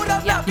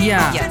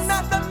 Yeah. Yeah.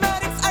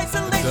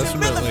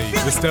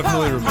 This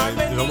definitely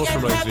reminds. It almost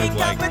reminds me of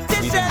like we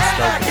didn't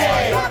start the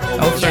fight.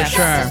 Oh, for Yes.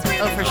 sure.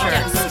 Oh, for sure.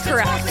 Yes,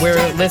 correct. We're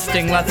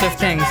listing lots of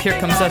things. Here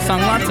comes that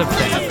song, lots of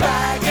things.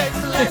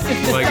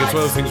 Like it's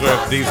one of those things where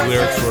if these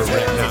lyrics were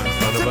written out in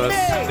front of us,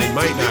 they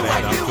might not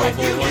add up to a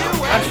whole lot.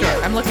 I'm sure.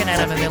 I'm looking at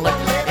them and they look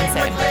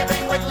insane.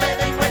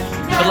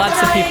 But lots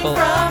of people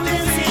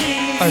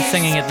are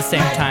singing at the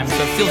same time, so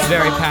it feels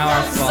very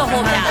powerful. The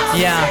whole cast.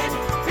 Yeah.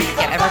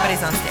 Yeah,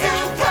 everybody's on stage.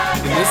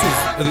 And this is,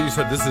 I think you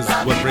said this is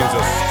what brings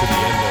us to the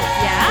end of.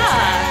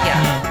 Yeah.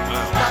 Yeah.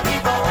 Wow.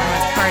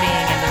 Everyone's partying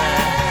into the.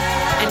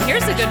 And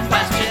here's a good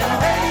question.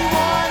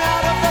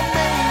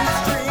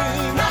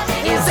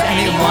 Is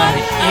anyone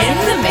in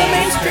the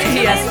mainstream?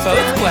 He has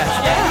both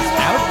questions,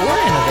 out or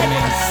into the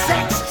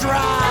mainstream.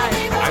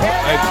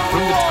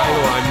 From the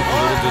title, I'm a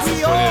little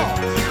disappointed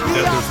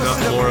that there's not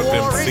more of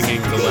them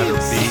singing the letter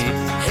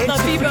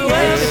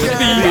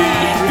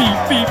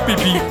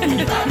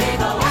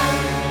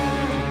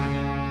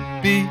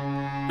B.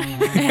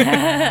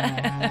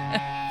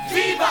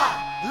 Viva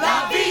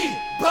la vie,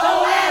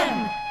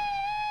 Boheme!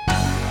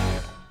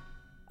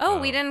 Oh,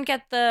 we didn't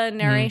get the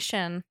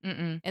narration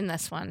in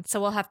this one, so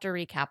we'll have to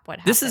recap what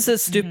happened. This is a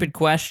stupid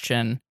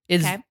question.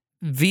 Is Okay.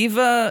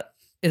 Viva,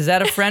 is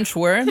that a French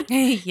word?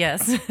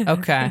 Yes.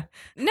 Okay.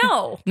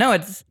 No. No,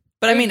 it's,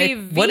 but I It would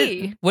mean, be what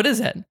V. what is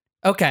it?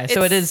 Okay,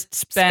 so it It's is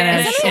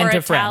Spanish or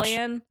into French.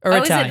 Italian. Or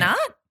Oh, Italian. is it not?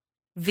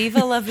 Viva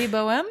la vie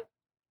boheme?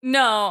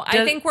 No, I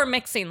Does- think we're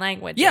mixing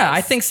languages. Yeah,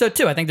 I think so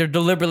too. I think they're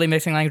deliberately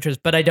mixing languages,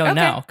 but I don't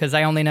Okay. know because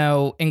I only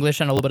know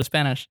English and a little bit of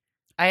Spanish.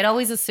 I had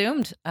always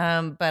assumed,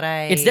 but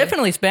I. It's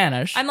definitely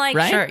Spanish. I'm like,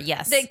 right? Sure,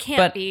 yes. That can't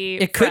But be.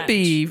 it could French.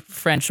 be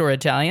French or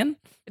Italian.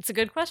 It's a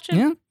good question.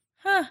 Yeah.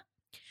 Huh.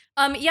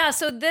 Yeah.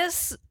 So to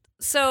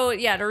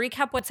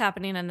recap what's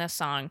happening in this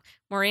song,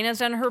 Maureen has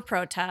done her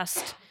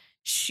protest.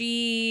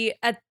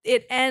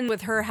 It ends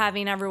with her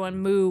having everyone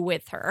moo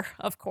with her,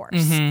 of course.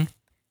 Mhm.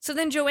 So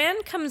then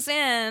Joanne comes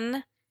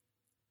in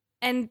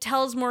and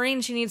tells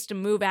Maureen she needs to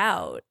move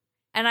out,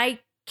 and I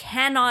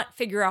cannot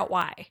figure out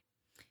why.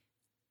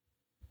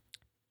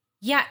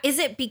 Yeah, is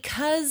it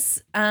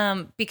because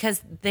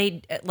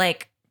they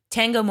like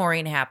Tango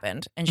Maureen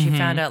happened and she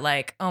found out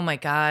like, oh my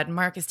God,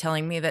 Mark is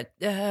telling me that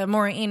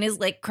Maureen is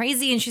like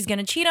crazy and she's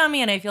gonna cheat on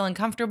me and I feel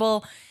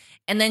uncomfortable.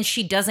 And then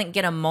she doesn't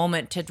get a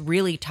moment to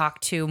really talk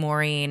to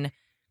Maureen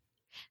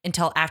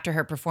until after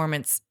her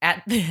performance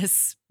at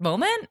this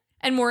moment.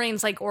 And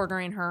Maureen's like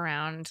ordering her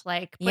around,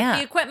 like, put Yeah.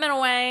 the equipment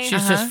away.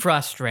 She's just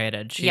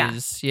frustrated. Yeah.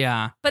 She's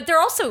yeah. But they're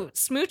also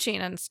smooching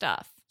and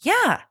stuff.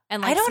 Yeah.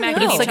 and I like don't smacking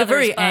know. It's each like a other's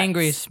very butts.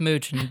 angry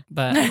smooch and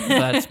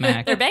butt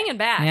smack. They're banging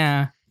back.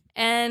 Yeah.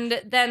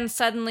 And then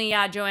suddenly,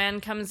 Joanne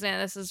comes in.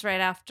 This is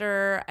right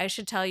after, I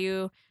should tell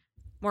you,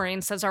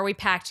 Maureen says, "Are we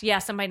packed?"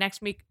 Yes. And by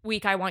next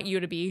week, I want you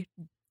to be.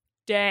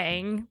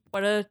 Dang.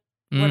 What a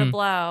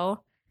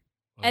blow.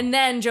 And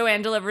then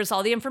Joanne delivers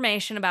all the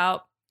information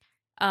about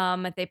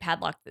they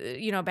padlocked,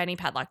 Benny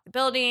padlocked the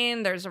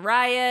building. There's a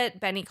riot.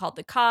 Benny called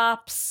the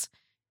cops.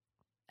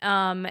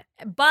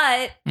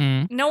 But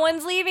no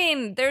one's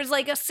leaving. There's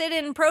like a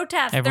sit-in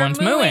protest. Everyone's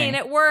They're mooing. mooing.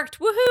 It worked.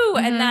 Woohoo.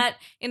 And that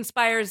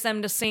inspires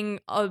them to sing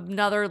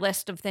another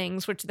list of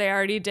things, which they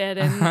already did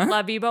in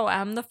La Vie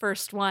Boheme, the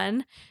first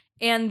one.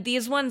 And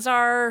these ones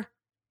are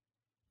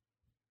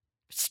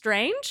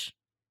strange.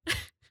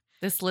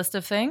 This list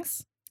of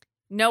things?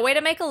 No way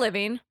to make a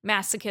living,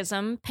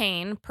 masochism,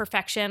 pain,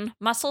 perfection,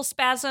 muscle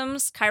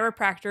spasms,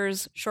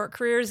 chiropractors, short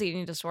careers,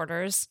 eating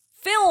disorders,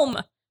 film.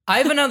 I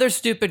have another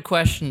stupid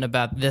question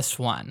about this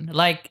one.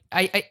 Like,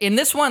 I in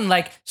this one,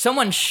 like,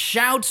 someone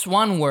shouts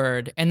one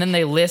word and then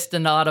they list a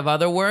lot of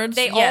other words.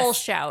 They all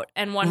shout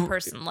and one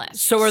person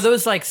lists. So are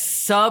those like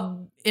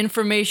sub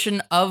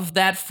information of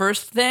that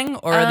first thing,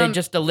 or are they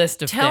just a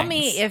list of things? Tell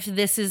me if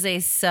this is a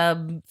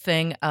sub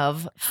thing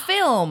of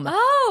film.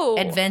 Oh.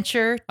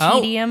 Adventure,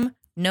 tedium,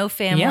 no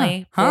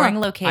family, Yeah. boring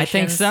locations. I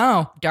think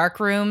so. Dark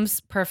rooms,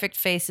 perfect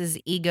faces,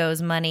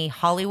 egos, money,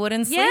 Hollywood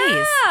and sleaze.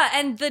 Yeah,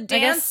 and the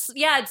guess- dance,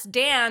 it's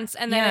dance,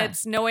 and then Yeah.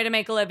 it's no way to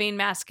make a living,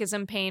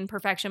 masochism, pain,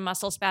 perfection,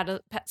 muscle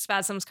spasms,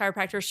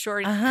 chiropractors,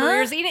 short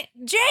careers, eating.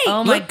 Jake!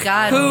 Oh my Look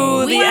God.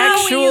 who the Wowie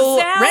actual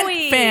zowie.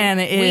 Rent fan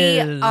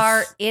is. We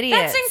are idiots.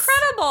 That's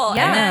incredible.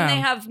 Yeah. And then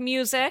they have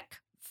music,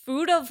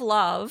 food of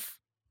love.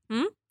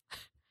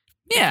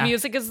 Yeah.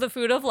 Music is the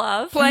food of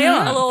love. Play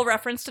on. A little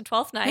reference to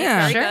 12th Night. Yeah.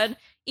 Very Sure. good.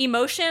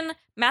 Emotion,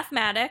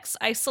 mathematics,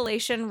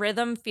 isolation,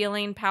 rhythm,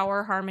 feeling,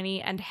 power,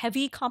 harmony, and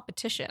heavy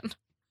competition.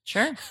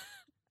 Sure.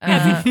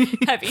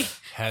 Heavy.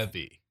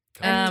 Heavy.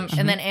 And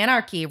then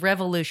anarchy,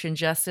 revolution,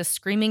 justice,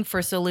 screaming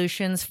for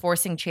solutions,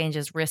 forcing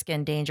changes, risk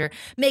and danger,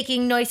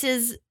 making noise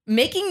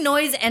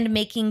and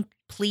making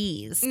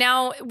pleas.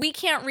 Now, we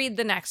can't read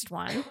the next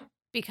one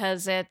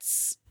because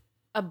it's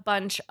a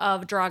bunch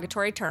of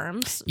derogatory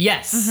terms.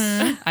 Yes.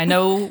 I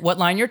know what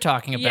line you're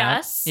talking about.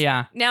 Yes.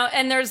 Yeah. Now,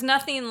 and there's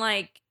nothing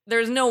like,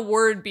 there's no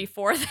word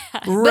before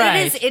that.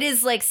 Right. But it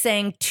is like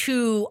saying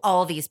to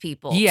all these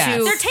people. Yes.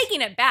 To, They're taking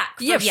it back.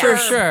 Yeah, for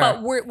sure.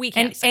 But we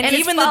can't say And it.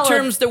 even the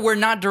terms that were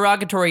not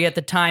derogatory at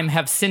the time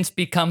have since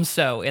become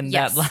so in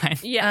Yes. that line.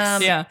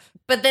 Yes. Yeah.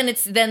 But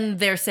then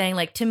they're saying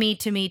like to me,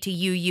 to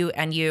you,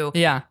 and you.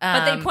 Yeah.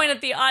 But they point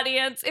at the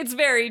audience. It's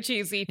very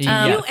cheesy. To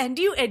Yes. you and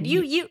you and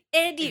you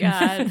and you.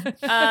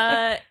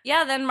 God.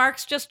 Then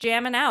Mark's just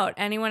jamming out.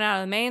 Anyone out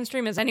of the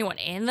mainstream? Is anyone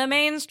in the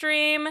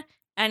mainstream?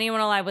 Anyone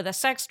alive with a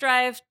sex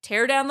drive?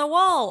 Tear down the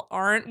wall.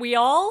 Aren't we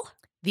all?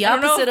 The I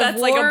don't know opposite if of that's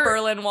war. like a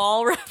Berlin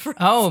Wall reference.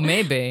 Oh,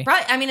 maybe.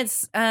 Right. I mean,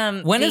 it's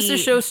When does the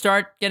show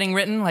start getting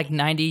written? Like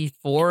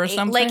 94 or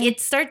something? Like it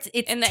starts.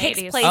 It In the takes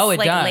 80s. place. Oh, it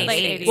like does. late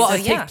Late 80s.80s. Well, So,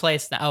 it takes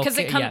place now. Because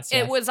Okay,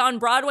 it was on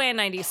Broadway in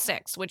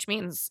 96, which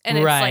means, and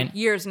it's Right. like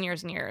years and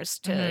years and years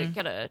to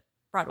get a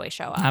Broadway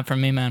show up. Not for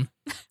me, man.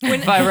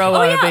 If I row,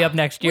 I would be up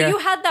next year. Well, you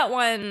had that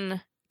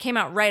one came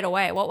out right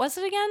away. What was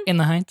it again? In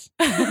the Heights.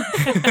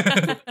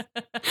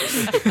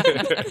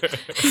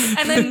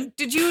 And then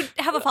did you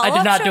have a follow-up? I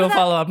did not show do to a that?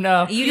 follow-up,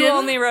 no. You You didn't?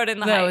 only wrote in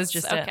the No, Heights. it was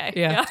just it. okay.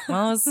 Yeah.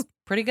 Well, it was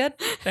pretty good.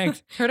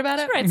 Thanks. Heard about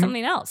it? Let's write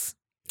something else.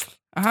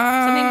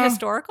 Something Uh,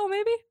 historical,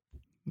 maybe?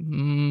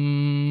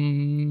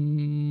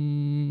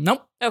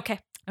 Nope. Okay.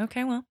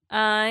 Okay, well.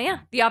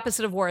 The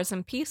opposite of war is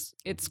in peace.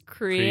 It's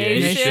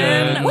creation.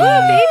 Creation. Woo,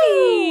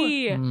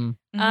 baby. Mm.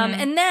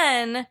 And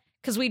then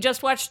because we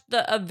just watched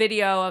a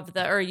video of a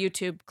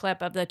YouTube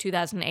clip of the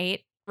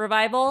 2008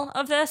 revival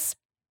of this,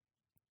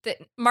 that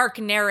Mark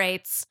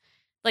narrates,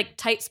 like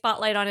tight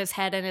spotlight on his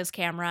head and his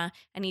camera,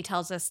 and he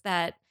tells us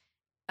that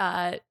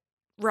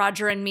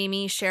Roger and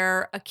Mimi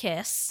share a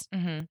kiss,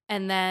 Mm-hmm.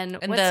 and then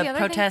And what's the other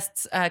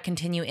protests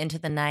continue into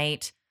the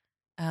night.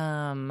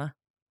 thing?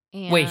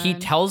 Wait, he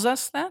And tells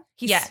us that?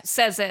 he Yeah.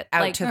 says it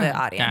Out like to the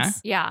audience.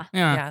 yeah.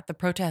 Yeah. Yeah, the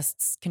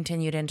protests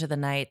continued into the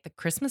night. The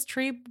Christmas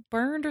tree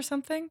burned or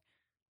something?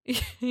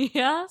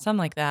 Yeah. Something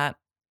like that.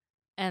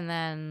 And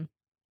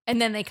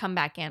then they come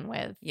back in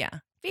with Yeah.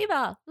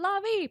 Viva la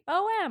vie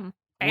boheme.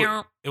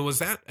 And was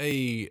that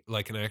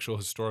an actual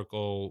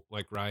historical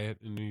riot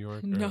in New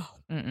York? or- No,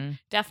 Mm-mm.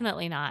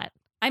 definitely not.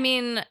 I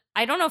mean,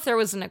 I don't know if there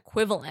was an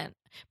equivalent,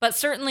 but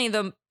certainly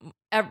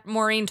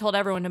Maureen told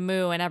everyone to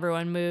moo and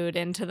everyone mooed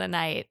into the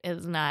night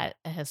is not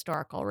a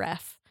historical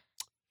ref.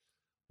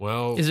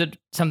 Well, Is it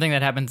something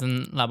that happens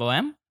in La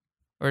Boheme?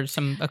 Or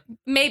some.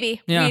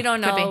 Maybe. Yeah, We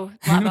don't could be. know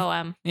La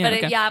Boheme. Yeah,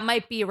 But okay. it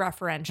might be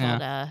referential Yeah.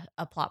 to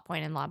a plot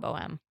point in La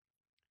Boheme.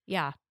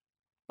 Yeah.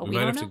 But we we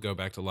might don't have know. to go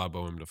back to La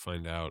Boheme to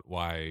find out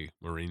why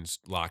Maureen's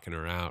locking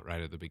her out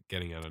right at the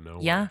beginning out of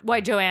nowhere. Yeah. Why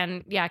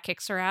Joanne,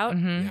 kicks her out.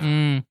 Mhm. Yeah.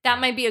 Mm. That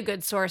might be a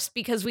good source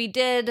because we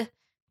did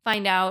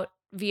find out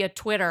via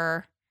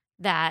Twitter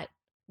that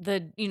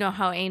you know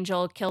how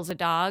Angel kills a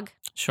dog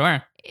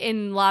Sure.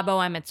 in La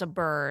Boheme, it's a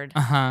bird.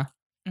 Uh-huh.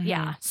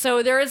 Yeah.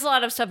 So there is a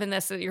lot of stuff in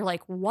this that you're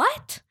like,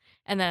 what?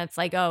 And then it's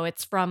like, oh,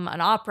 it's from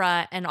an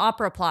opera, and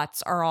opera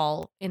plots are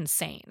all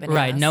insane.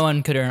 Right. No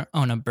one could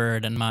own a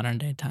bird in modern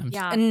day times.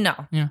 Yeah. No.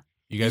 Yeah.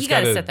 You guys got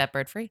to gotta set that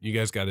bird free. You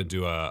guys got to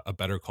do a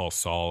Better Call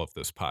Saul of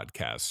this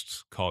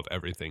podcast called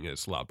Everything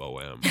is La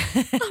Boheme.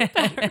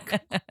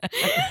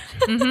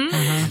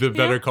 The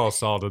Better Call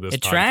Saul to this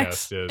It podcast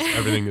tracks. is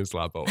Everything is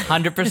La Boheme.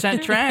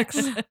 100%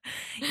 tracks.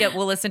 Yeah,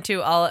 we'll listen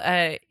to all.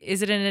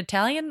 Is it an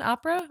Italian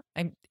opera?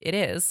 It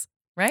is,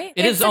 right?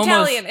 It It's is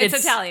almost Italian. It's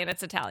Italian.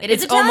 It's Italian. It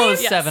is It's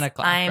almost Italian? 7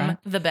 o'clock. I'm right?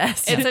 the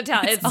best. It's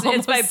Italian. It's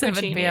almost by 7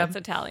 Puccini. p.m. It's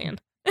Italian.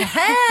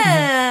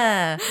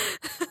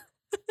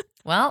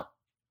 Well,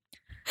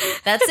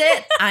 that's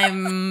it.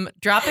 I'm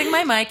dropping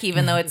my mic,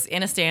 even though it's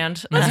in a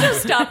stand. Let's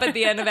just stop at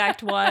the end of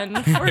Act 1.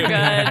 We're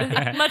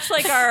good. Much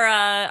like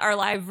our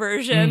live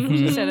version,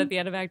 just at the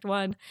end of Act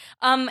 1.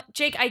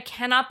 Jake, I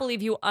cannot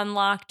believe you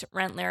unlocked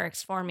Rent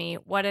lyrics for me.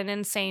 What an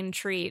insane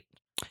treat.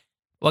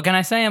 What can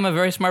I say? I'm a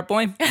very smart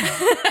boy.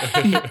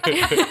 It's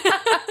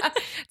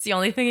the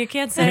only thing you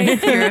can't say.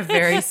 You're a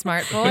very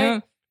smart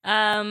boy.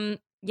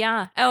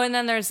 Yeah. Oh, and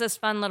then there's this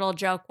fun little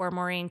joke where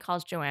Maureen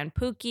calls Joanne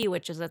Pookie,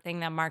 which is a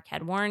thing that Mark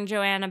had warned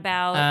Joanne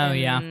about. Oh,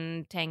 yeah.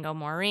 Tango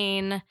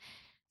Maureen.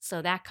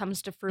 So that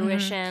comes to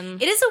fruition.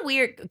 It is a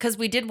weird, because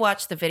we did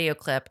watch the video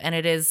clip, and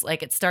it is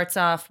like, it starts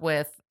off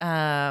with,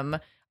 are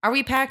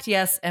we packed?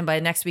 Yes. And by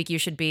next week you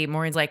should be.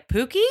 Maureen's like,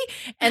 Pookie?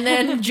 And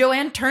then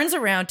Joanne turns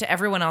around to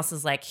everyone else,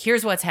 is like,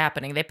 here's what's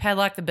happening. They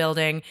padlock the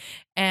building,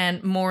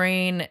 and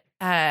Maureen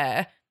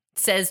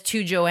says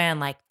to Joanne,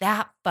 like,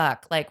 that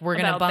fuck, like, we're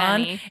gonna About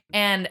bond. Benny.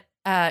 And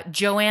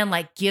Joanne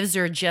like gives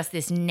her just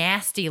this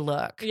nasty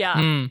look. Yeah.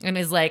 And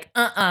is like,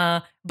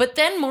 but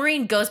then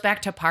Maureen goes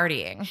back to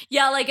partying.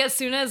 Yeah, like as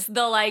soon as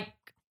the like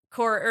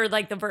core or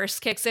like the verse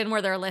kicks in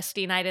where they're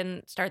listing I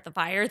didn't start the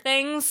fire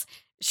things,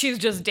 she's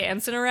just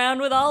dancing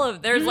around with all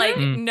of there's like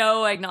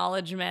no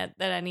acknowledgement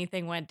that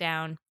anything went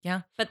down.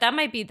 Yeah. But that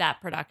might be that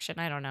production.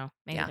 I don't know.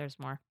 Maybe Yeah. there's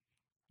more.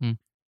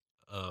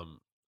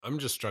 I'm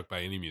just struck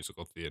by any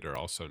musical theater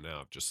also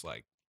now, just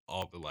like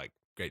all the like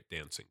great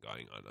dancing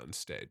going on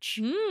stage.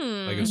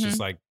 Like it's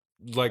just like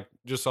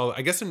just all.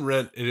 I guess in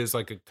Rent it is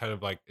like a kind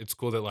of like it's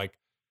cool that like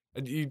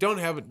you don't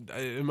have.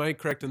 Am I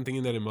correct in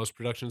thinking that in most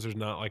productions there's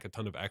not like a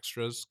ton of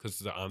extras because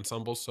the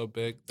ensemble's so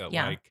big that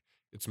Yeah. like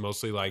it's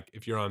mostly like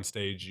if you're on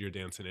stage you're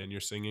dancing and you're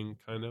singing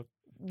kind of.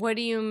 What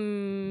do you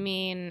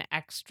mean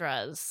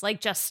extras? Like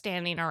just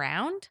standing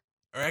around?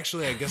 Or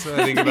actually, I guess when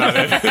I think about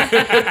it,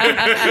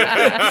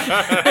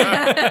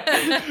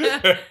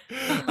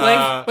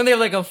 Like when they have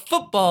like a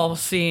football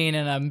scene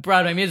in a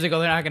Broadway musical,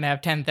 they're not going to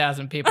have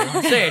 10,000 people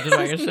on stage, is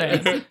what you're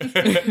saying.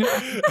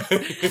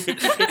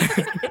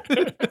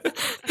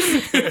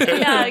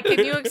 Yeah,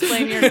 can you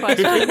explain your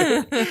question?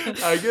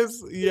 I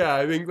guess, yeah.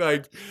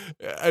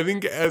 I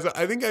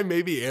think I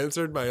maybe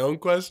answered my own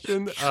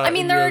question. I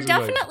mean, there are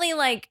definitely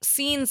like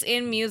scenes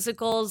in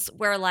musicals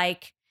where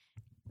like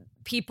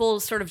people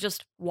sort of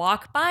just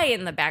walk by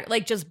in the back,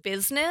 like just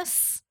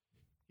business.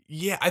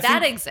 Yeah,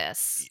 That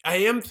exists. I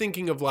am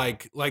thinking of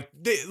like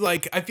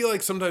I feel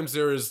like sometimes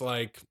there is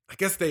like I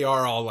guess they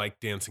are all like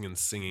dancing and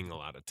singing a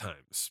lot of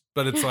times,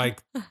 but it's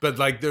like but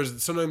like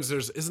sometimes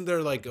isn't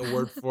there like a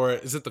word for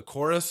it? Is it the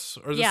chorus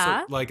or the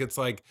Yeah. like it's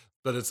like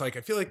but it's like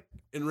I feel like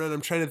in Ren I'm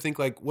trying to think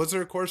like was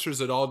there a chorus or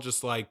is it all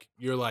just like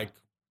you're like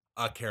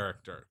a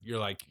character?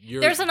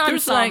 There's an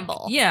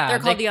ensemble. Like, yeah, they're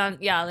called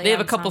they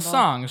have a couple ensemble.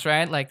 songs,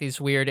 right? Like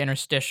these weird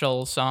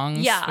interstitial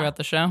songs Yeah. throughout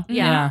the show.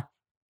 Yeah.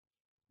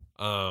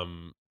 Yeah.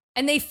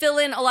 And they fill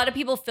in, a lot of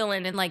people fill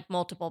in like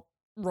multiple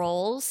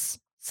roles.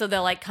 So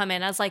they'll like come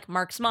in as like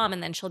Mark's mom,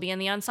 and then she'll be in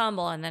the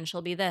ensemble, and then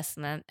she'll be this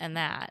and then and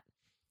that.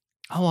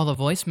 Oh, all the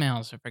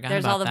voicemails. I forgot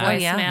There's about all the that.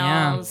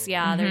 voicemails.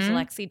 Yeah, there's Mhm.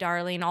 Lexi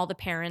Darling. All the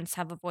parents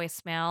have a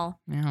voicemail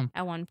Yeah.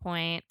 at one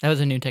point. That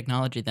was a new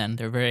technology then.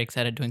 They're very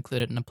excited to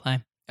include it in a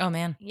play. Oh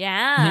man.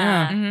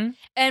 Yeah.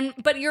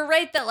 Mm-hmm. But you're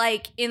right that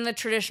like in the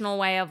traditional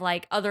way of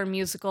like other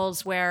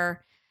musicals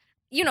where,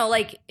 you know,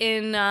 like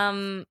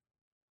in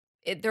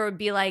there would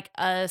be like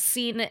a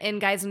scene in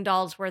Guys and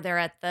Dolls where they're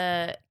at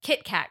the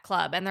Kit Kat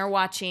Club and they're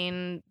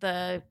watching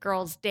the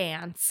girls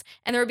dance,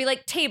 and there would be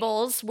like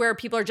tables where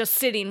people are just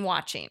sitting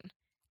watching,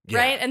 Yeah.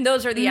 right? And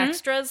those are the Mhm.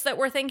 extras that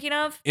we're thinking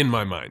of. In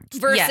my mind.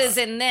 Versus Yes.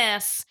 in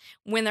this,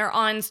 when they're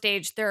on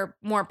stage, they're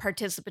more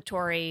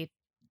participatory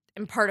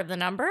and part of the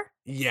number.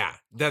 Yeah.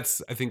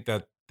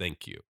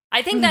 Thank you.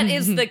 I think that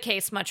is the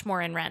case much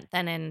more in Rent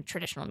than in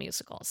traditional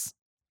musicals.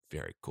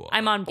 Very cool.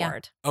 I'm on Yeah.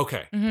 board.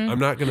 Okay. Mhm. I'm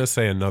not going to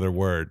say another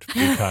word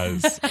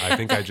because I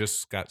think I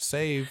just got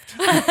saved.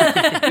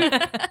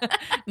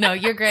 No,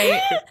 you're great.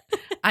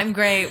 I'm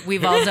great.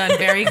 We've all done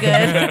very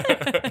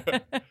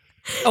good.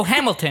 Oh,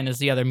 Hamilton is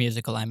the other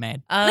musical I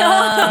made. Oh.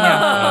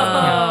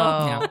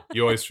 Yeah.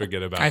 You always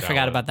forget about I that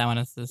forgot one. about that one.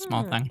 It's a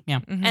small thing. Yeah.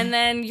 Mhm. And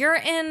then you're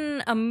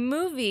in a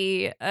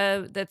movie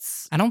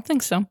that's I don't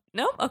think so.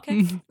 no, okay.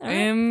 All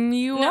right.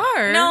 You No,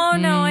 are.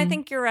 No, I Mm.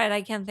 think you're right.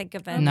 I can't think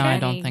of it. No, I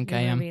don't think I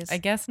am. I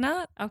guess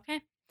not.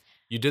 Okay.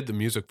 You did the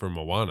music for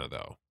Moana,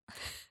 though.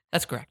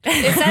 That's correct.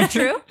 Is that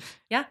true?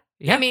 Yeah.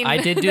 Yeah, I mean, I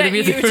did do that the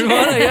music you for did.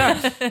 Moana. Yeah,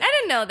 I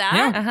didn't know that.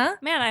 Yeah. Uh-huh.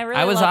 Man, I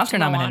really I was loved Oscar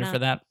nominated Moana. for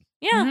that.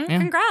 Yeah, Yeah.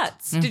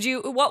 congrats. Yeah.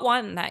 What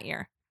won that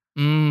year?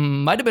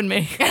 Might have been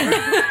me.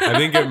 I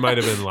think it might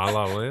have been La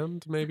La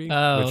Land, maybe,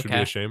 Oh, which would be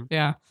okay. a shame.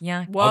 Yeah.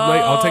 Yeah. Whoa.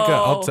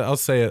 I'll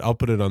say it. I'll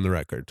put it on the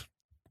record.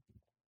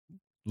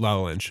 La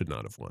La Land should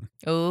not have won.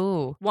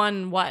 Ooh.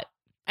 Won what?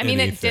 I mean,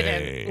 it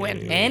didn't win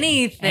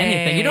Anything.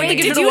 Anything. You don't Wait, think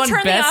it did should've you won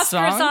turn Best the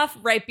Oscars Song? off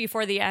right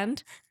before the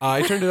end?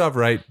 I turned it off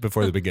right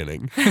before the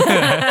beginning.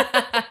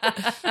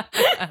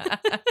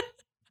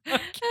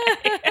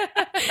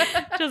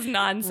 Just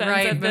nonsense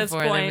Right at this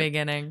before the point.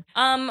 beginning.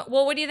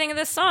 Well, what do you think of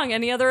this song?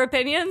 Any other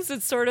opinions?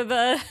 It's sort of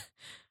a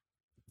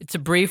It's a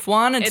brief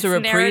one. It's a It's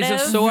reprise narrative.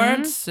 of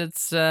sorts.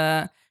 It's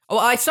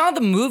I saw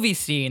the movie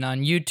scene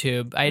on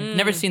YouTube. I'd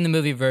never seen the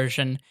movie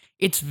version.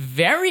 It's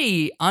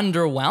very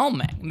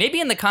underwhelming. Maybe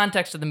in the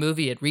context of the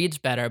movie it reads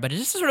better, but it's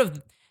just sort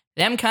of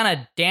them kind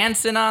of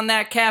dancing on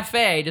that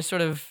cafe, just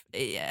sort of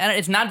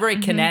it's not very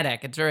kinetic.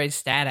 It's very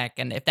static.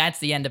 And if that's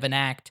the end of an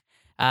act,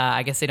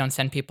 I guess they don't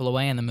send people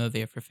away in the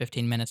movie for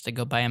 15 minutes to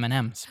go buy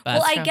M&Ms. But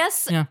well, I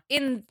guess Yeah.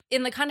 in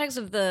the context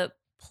of the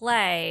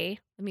play,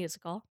 the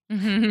musical,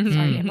 Mm-hmm.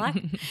 Sorry, I'm black.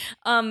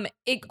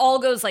 It all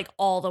goes like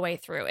all the way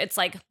through. It's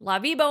like La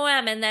Vie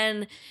Boheme, and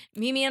then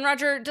Mimi and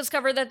Roger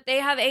discover that they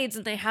have AIDS,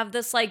 and they have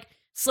this like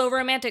slow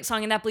romantic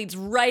song, and that bleeds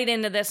right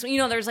into this. You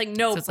know, there's like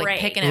no So it's break. like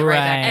picking it right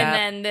back Right. and up.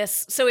 then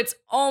this, so it's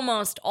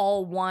almost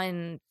all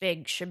one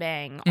big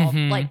shebang, all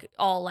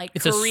Mhm.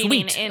 It's a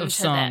careening suite of into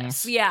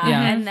songs. this. Yeah.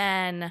 Yeah. And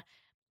then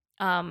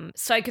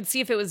so I could see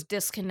if it was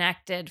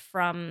disconnected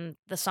from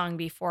the song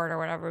before it or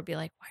whatever, it'd be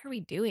like, why are we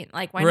doing?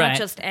 Like, why Right. not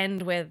just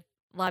end with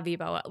La Vie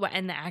Boheme,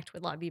 end the act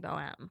with La Vie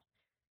Boheme?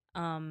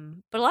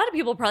 But a lot of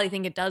people probably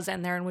think it does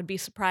end there and would be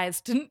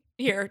surprised to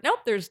hear, nope,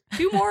 there's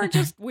two more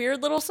just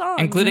weird little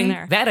songs including in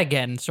there. that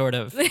again, sort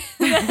of.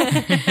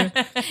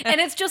 And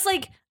it's just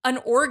like an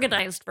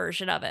organized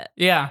version of it.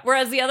 Yeah.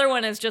 Whereas the other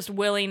one is just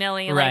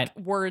willy-nilly, Right.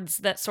 like words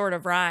that sort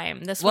of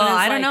rhyme. This Well, one is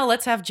I don't like- know.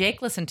 Let's have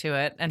Jake listen to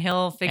it and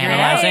he'll figure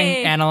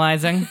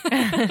Analyzing.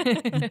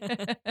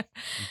 it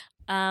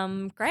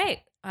out. Great.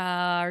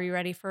 Are you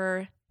ready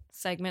for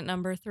segment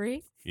number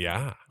 3?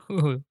 Yeah.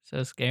 Ooh,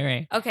 so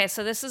scary. Okay,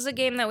 so this is a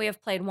game that we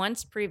have played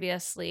once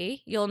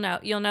previously. You'll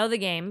know the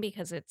game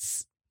because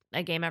it's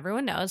a game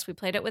everyone knows. We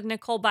played it with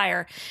Nicole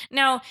Byer.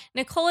 Now,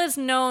 Nicole is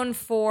known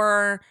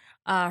for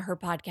her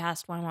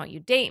podcast, Why Won't You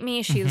Date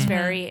Me? She's Mhm.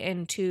 very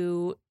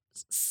into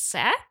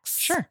sex.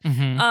 Sure.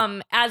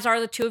 Mhm. As are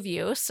the two of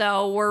you.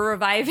 So we're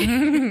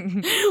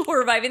reviving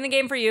the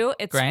game for you.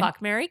 It's Great.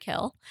 Fuck, Marry,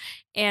 Kill.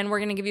 And we're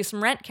gonna give you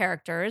some Rent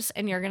characters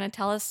and you're gonna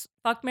tell us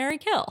Fuck, Marry,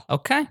 Kill.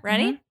 Okay.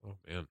 Ready? Oh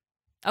man.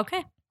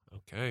 Okay.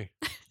 Okay.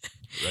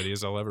 Ready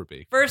as I'll ever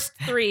be. First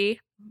 3,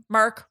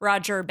 Mark,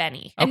 Roger,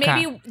 Benny. And Okay.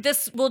 maybe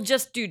we'll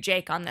just do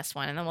Jake on this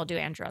one and then we'll do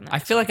Andrew on that. I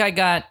feel like I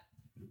got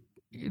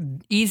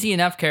easy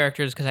enough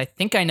characters because I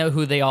think I know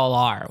who they all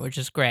are, which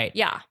is great.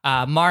 Yeah.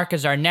 Mark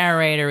is our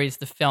narrator. He's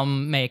the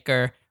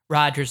filmmaker.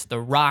 Roger's the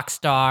rock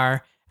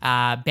star.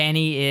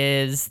 Benny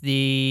is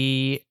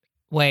the...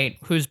 Wait,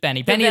 who's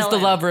Benny? Benny is the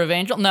villain. lover of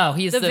Angel? No,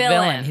 he's the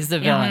villain. He's the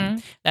villain.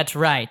 Mhm. That's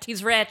right.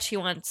 He's rich. He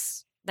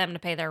wants them to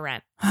pay their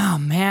rent. Oh,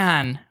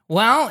 man.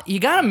 Well, you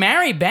got to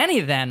marry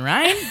Benny then,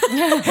 right?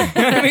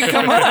 I mean,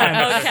 come on.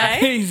 Okay.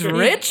 He's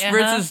rich Uh-huh.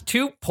 versus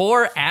two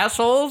poor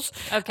assholes.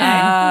 Okay.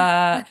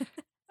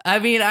 I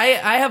mean,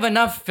 I have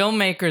enough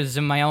filmmakers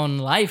in my own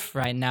life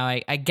right now.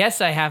 I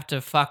guess I have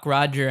to fuck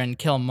Roger and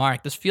kill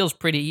Mark. This feels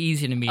pretty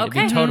easy to me, to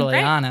Okay. be totally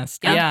Great.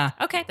 honest. Yeah. Yeah.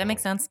 Okay. That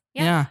makes sense.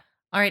 Yeah.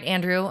 All right,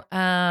 Andrew.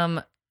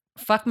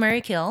 Fuck,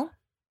 marry, kill.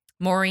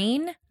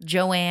 Maureen,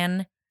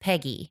 Joanne,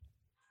 Peggy.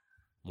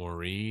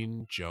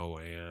 Maureen,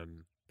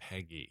 Joanne,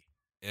 Peggy.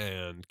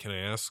 And can I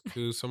ask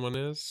who someone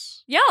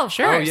is? Yeah,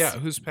 sure. Oh yeah,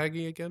 who's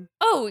Peggy again?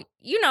 Oh,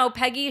 you know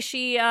Peggy.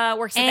 She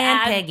works at the And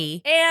ad.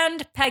 Peggy.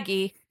 And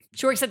Peggy.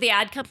 She works at the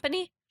ad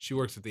company. She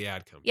works at the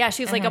ad company. Yeah,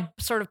 she's like a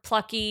sort of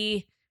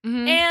plucky.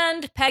 Mhm.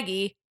 And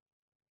Peggy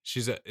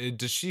She's a.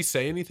 Does she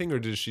say anything, or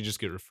does she just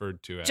get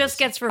referred to as? just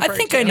gets referred I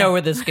think to. I know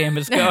where this game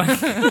is going.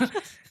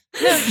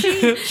 No,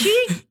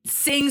 she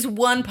sings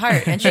one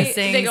part and she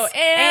sings They go,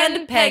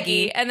 and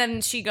Peggy. And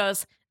then she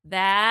goes,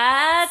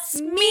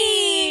 that's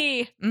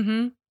me.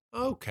 Mm-hmm.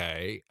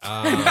 Okay.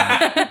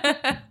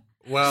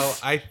 Well,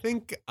 I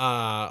think.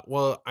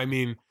 Well, I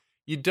mean,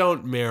 you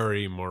don't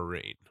marry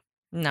Maureen.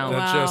 No. That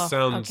Wow. just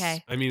sounds.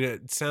 Okay. I mean,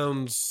 it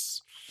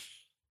sounds.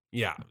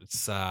 Yeah,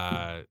 it's.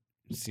 It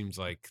seems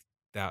like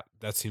that.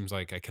 That seems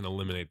like I can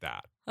eliminate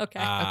that. Okay.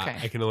 Okay.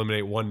 I can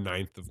eliminate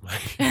 1/9 of my.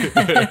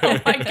 Oh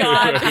my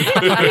God.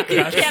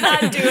 You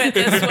cannot do it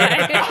this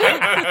way.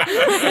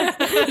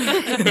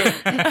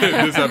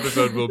 This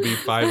episode will be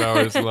 5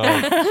 hours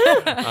long.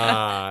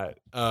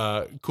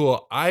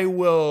 Cool. I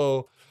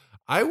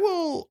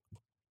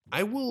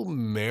will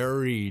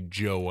marry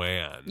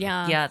Joanne.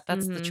 Yeah. Yeah,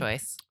 that's the Mhm.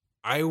 choice.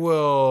 I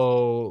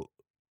will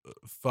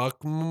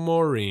fuck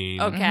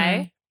Maureen.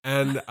 Okay.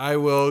 And I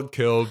will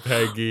kill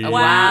Peggy.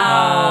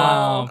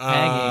 Wow. Oh,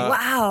 Peggy.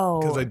 Wow.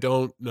 Because I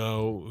don't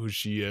know who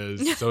she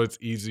is, so it's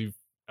easy.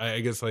 I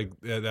guess like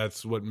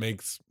that's what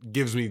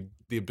gives me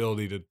the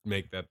ability to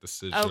make that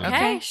decision.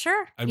 Okay,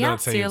 sure. I'm Yeah,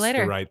 not see saying you it's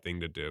later. the right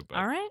thing to do, but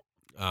All right.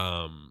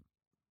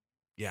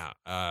 yeah.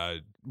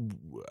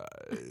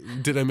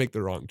 Did I make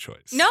the wrong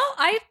choice? No,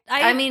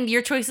 I mean,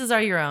 your choices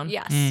are your own.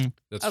 yes.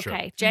 That's true.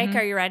 Okay, Jake,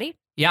 are you ready?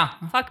 Yeah.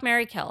 Fuck,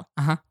 marry, kill.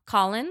 Uh-huh.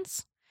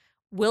 Collins,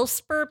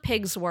 Wilspur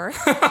Pigsworth,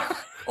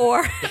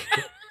 or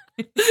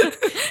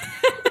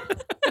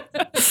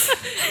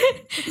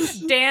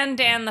Dan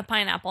the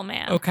Pineapple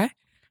Man. Okay.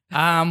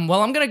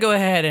 Well, I'm gonna go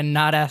ahead and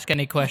not ask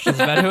any questions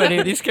about who any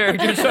of these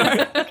characters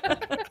are.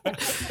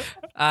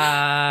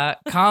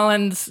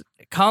 Collins,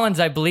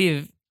 I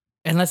believe,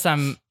 unless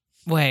I'm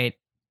wait.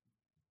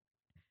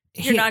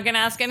 You're not going to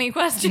ask any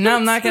questions? No,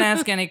 I'm not going to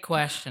ask any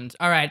questions.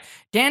 All right.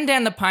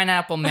 Dan the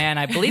Pineapple Man,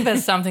 I believe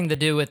has something to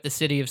do with the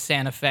city of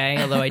Santa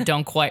Fe, although I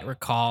don't quite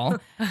recall.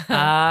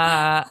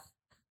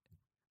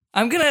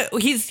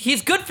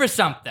 He's good for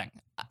something.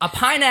 A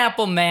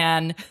pineapple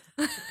man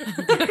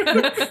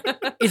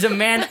is a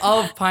man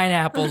of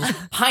pineapples,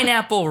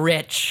 pineapple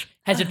rich,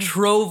 has a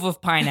trove of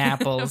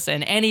pineapples,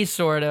 and any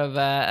sort of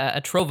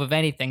a trove of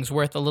anything's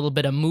worth a little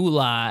bit of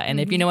moolah. And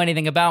if you know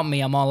anything about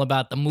me, I'm all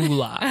about the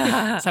moolah.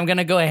 So I'm going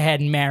to go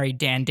ahead and marry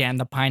Dan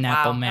the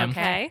Pineapple Wow, Man.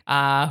 Okay.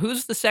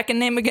 Who's the second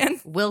name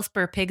again?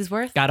 Wilspur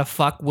Pigsworth. Gotta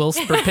fuck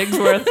Wilspur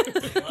Pigsworth.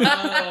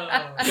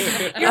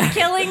 You're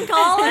killing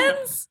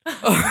Collins?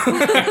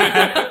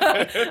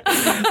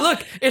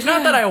 Look, it's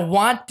not that I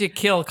want to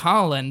kill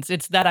Collins.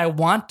 It's that I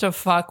want to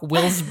fuck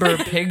Wilspur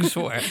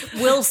Pigsworth.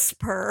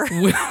 Wilspur.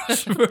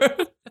 Wilspur.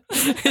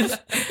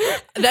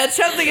 That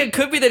sounds like it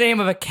could be the name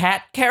of a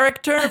cat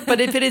character, but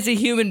if it is a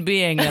human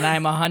being, then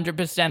I'm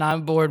 100%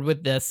 on board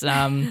with this.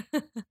 I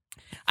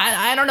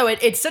don't know.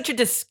 It's such a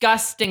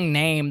disgusting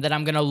name that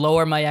I'm going to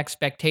lower my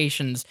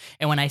expectations.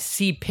 And when I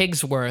see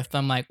Pigsworth,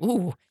 I'm like,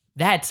 ooh,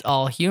 that's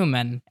all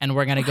human. And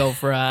we're going to go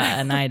for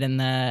a night in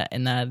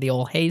the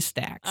old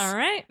haystacks. All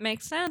right.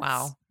 Makes sense.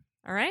 Wow.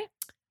 All right.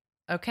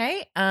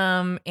 Okay.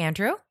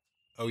 Andrew.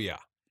 Oh yeah.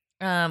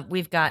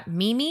 We've got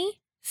Mimi,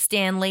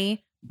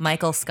 Stanley,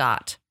 Michael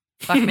Scott.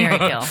 Fuck, marry,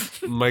 kill.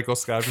 Michael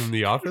Scott from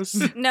The Office.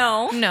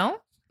 No.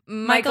 No.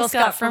 Michael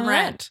Scott from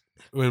Rent.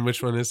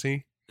 Which one is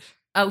he?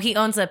 Oh, he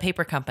owns a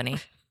paper company.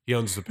 He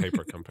owns the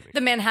paper company.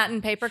 The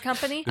Manhattan Paper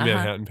Company. The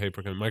Manhattan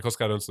Paper Company. Michael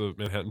Scott owns the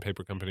Manhattan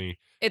Paper Company.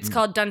 It's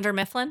called Dunder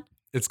Mifflin.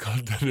 It's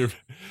called Dunder.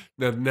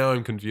 Now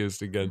I'm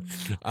confused again.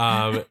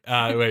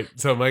 Wait.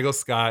 So Michael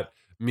Scott,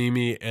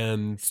 Mimi,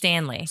 and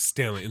Stanley. And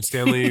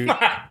Stanley.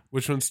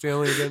 Which one's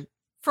Stanley again?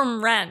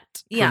 From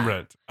Rent. Yeah. From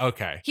Rent.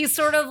 Okay. He's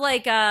sort of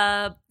like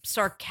a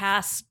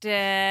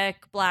sarcastic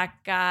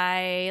black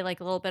guy, like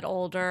a little bit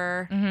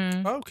older.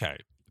 Mm-hmm. Okay.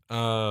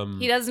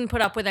 He doesn't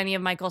put up with any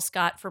of Michael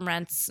Scott from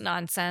Rent's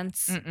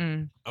nonsense.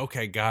 Mm-mm.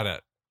 Okay, got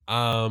it.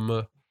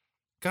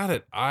 Got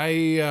it.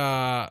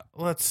 I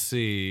let's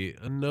see.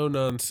 A no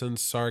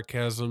nonsense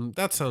sarcasm.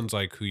 That sounds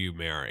like who you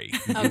marry.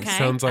 It Okay.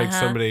 sounds like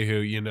somebody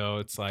who,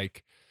 it's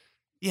like,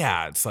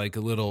 yeah, it's like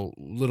a little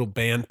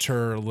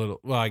banter, a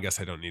little. Well, I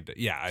guess I don't need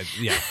to. Yeah.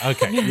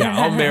 Okay. Yeah,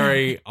 I'll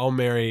marry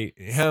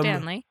him.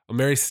 Stanley. I'll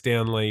marry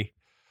Stanley.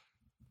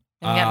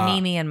 And we got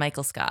Mimi and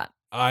Michael Scott.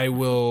 I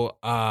will.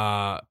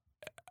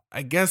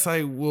 I guess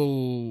I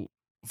will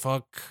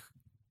fuck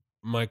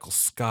Michael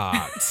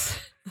Scott.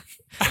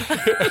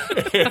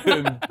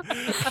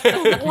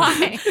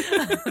 Why?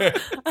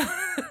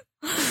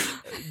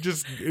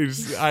 just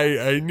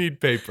I need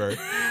paper.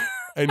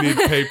 I need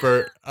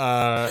paper,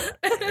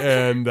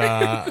 and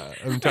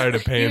I'm tired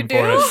of paying for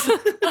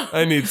it.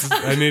 I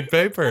need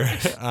paper.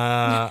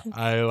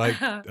 I like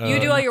You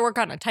do all your work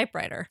on a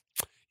typewriter.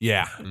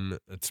 Yeah, and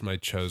it's my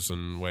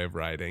chosen way of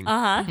writing.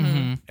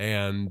 Uh-huh.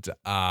 And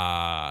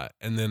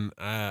then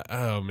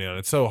oh man,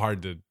 it's so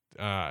hard to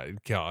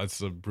kill.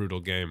 It's a brutal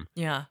game.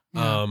 Yeah.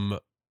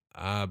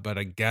 But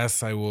I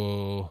guess I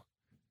will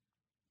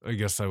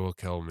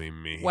kill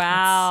Mimi.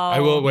 Wow. I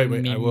will wait.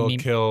 I will Mimi.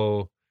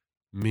 kill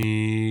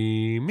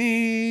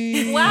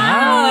Mimi. Wow.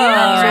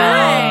 All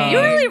right. You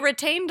really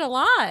retained a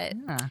lot.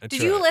 Yeah. I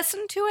Did you tried.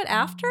 listen to it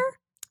after?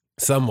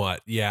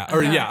 Somewhat, yeah.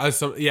 Or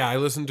Uh-huh. yeah, I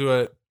listened to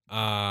it.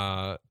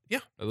 I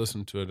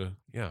listened to it.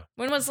 Yeah.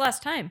 When was the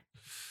last time?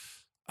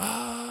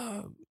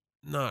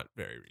 Not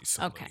very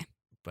recently. Okay.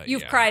 But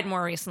You've yeah. cried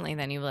more recently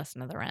than you've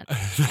listened to The Rent.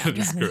 That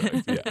is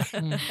correct.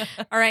 Yeah.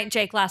 All right,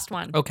 Jake, last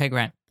one. Okay,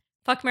 Grant.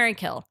 Fuck, marry,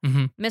 kill.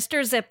 Mhm.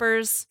 Mr.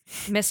 Zippers,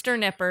 Mr.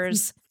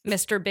 Nippers,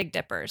 Mr. Big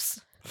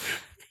Dippers.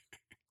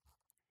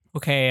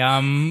 Okay,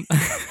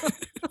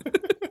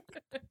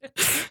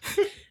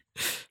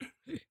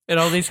 and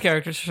all these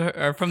characters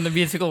are from the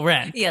musical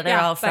Rent. Yeah, they're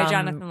Yeah, all by from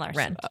Jonathan Larson.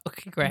 Rent.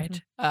 Okay,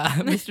 great.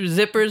 Mr.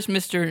 Zippers,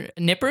 Mr.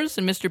 Nippers,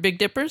 and Mr. Big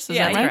Dippers. Is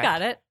Yeah, that you right?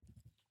 got it.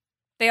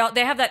 They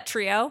have that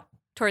trio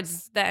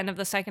towards the end of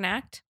the second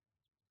act.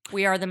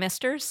 We are the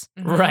Misters.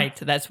 Right.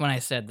 That's when I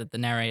said that the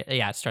narrator,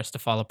 it starts to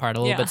fall apart a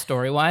little Yeah. bit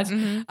story wise.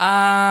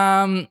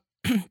 Mhm.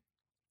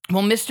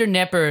 Well, Mr.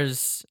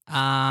 Nippers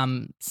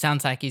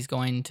sounds like he's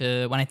going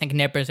to. When I think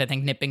nippers, I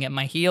think nipping at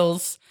my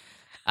heels.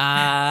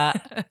 I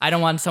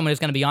don't want someone who's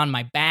going to be on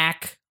my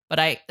back,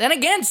 But then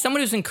again,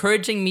 someone who's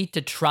encouraging me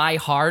to try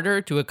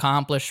harder to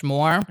accomplish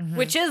more.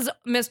 Which is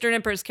Mr.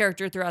 Nipper's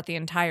character throughout the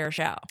entire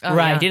show. Oh,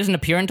 Right. yeah. He doesn't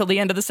appear until the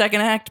end of the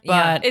second act,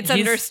 but It's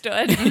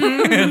understood.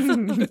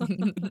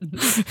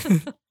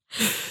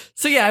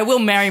 So yeah, I will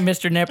marry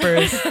Mr.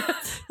 Nippers.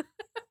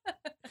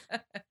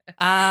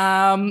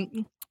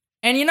 And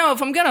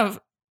if I'm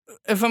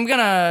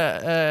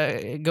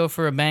gonna go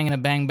for a bang and a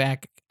bang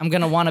back, I'm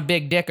gonna want a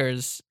Big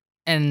Dickers,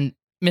 and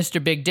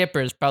Mr. Big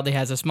Dippers probably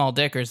has a small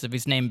Dickers if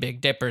he's named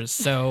Big Dippers.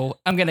 So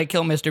I'm gonna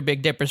kill Mr.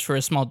 Big Dippers for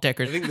a small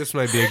Dickers. I think this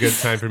might be a good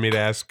time for me to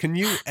ask, can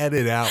you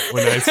edit out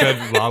when I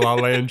said La La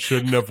Land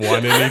shouldn't have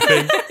won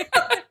anything?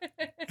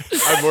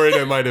 I'm worried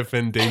I might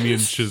offend Damien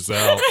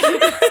Chazelle.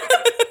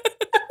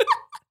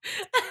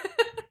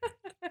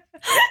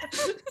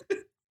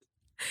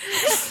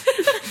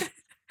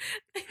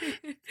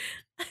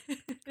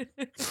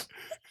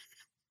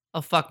 Oh,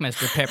 fuck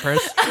Mr.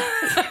 Pippers.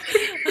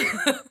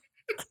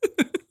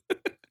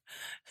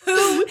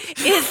 Who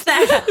is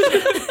that?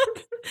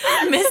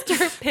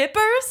 Mr.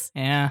 Pippers?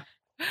 Yeah.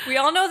 We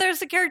all know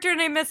there's a character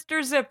named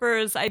Mr.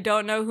 Zippers. I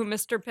don't know who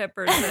Mr.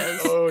 Pippers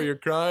is. Oh, you're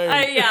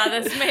crying. Yeah,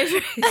 that's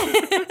maybe.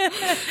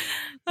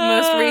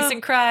 Most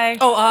recent cry.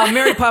 Oh,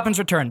 Mary Poppins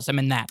Returns. I'm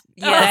in that.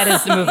 Yeah. That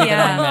is the movie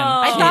that I'm in.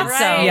 I thought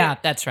so. right. Yeah,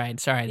 that's right.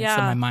 Sorry, that's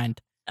in my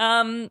mind.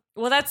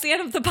 Well, that's the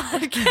end of the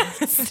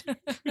podcast.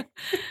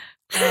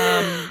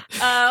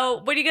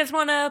 What do you guys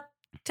want to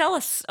tell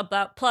us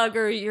about? Plug,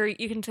 or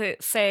you can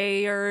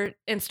say your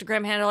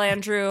Instagram handle,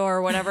 Andrew,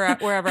 or whatever,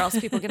 wherever else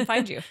people can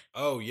find you.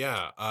 Oh,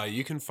 yeah.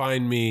 You can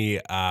find me.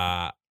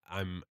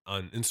 I'm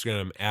on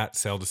Instagram at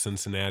Sail to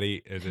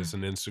Cincinnati. It is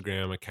an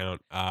Instagram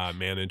account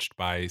managed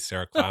by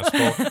Sarah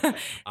Classical.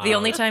 The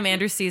only time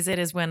Andrew sees it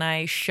is when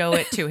I show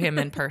it to him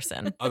in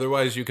person.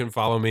 Otherwise, you can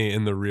follow me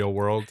in the real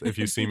world. If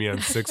you see me, I'm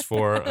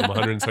 6'4", I'm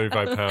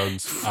 175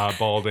 pounds,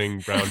 balding,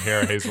 brown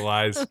hair, hazel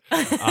eyes.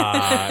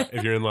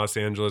 If you're in Los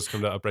Angeles,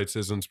 come to Upright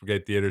Citizens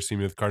Brigade Theater, see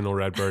me with Cardinal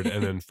Redbird,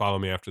 and then follow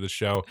me after the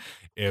show.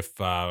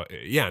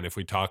 And if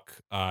we talk,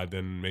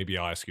 then maybe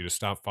I'll ask you to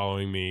stop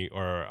following me,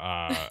 or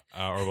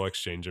we'll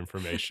exchange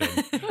information.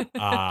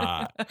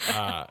 Yeah.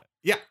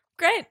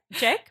 Great,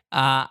 Jake.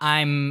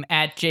 I'm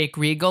at Jake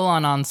Regal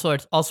on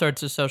all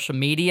sorts of social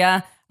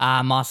media.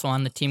 I'm also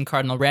on the team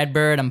Cardinal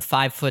Redbird. I'm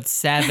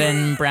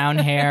 5'7", brown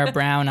hair,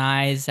 brown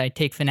eyes. I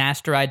take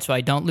finasteride so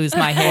I don't lose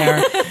my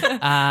hair.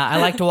 I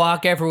like to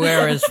walk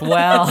everywhere as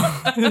well.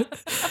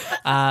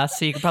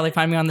 So you can probably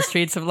find me on the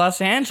streets of Los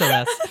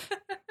Angeles.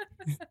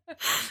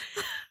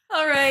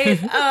 All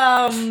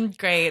right.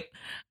 Great.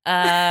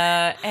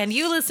 And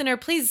you, listener,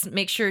 please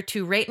make sure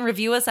to rate and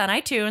review us on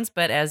iTunes.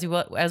 But as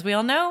we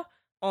all know,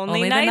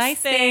 Only the nice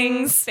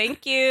things.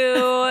 Thank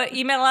you.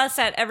 Email us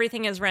at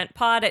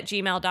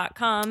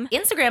everythingisrentpod@gmail.com.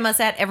 Instagram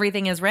us at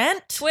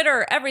everythingisrent.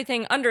 Twitter,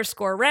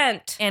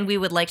 everything_rent. And we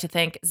would like to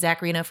thank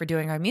Zach Reno for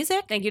doing our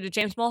music. Thank you to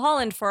James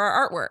Mulholland for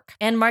our artwork.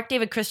 And Mark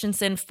David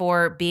Christensen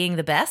for being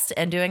the best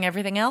and doing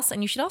everything else.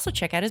 And you should also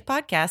check out his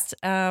podcast.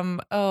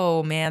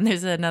 Oh, man,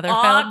 there's another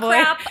Aw, Hellboy.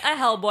 crap, a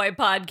Hellboy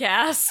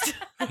podcast.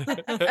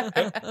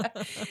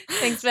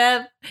 Thanks,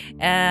 Beth.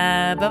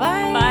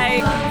 Bye-bye.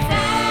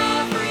 Bye.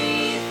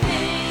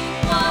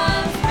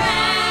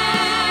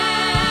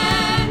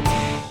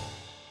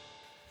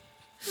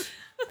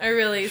 I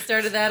really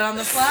started that on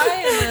the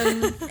fly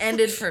and then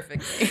ended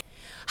perfectly.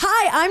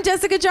 Hi, I'm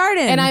Jessica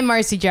Jardin. And I'm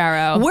Marcy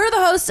Jarrow. We're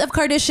the hosts of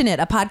Kardashian It,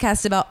 a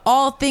podcast about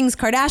all things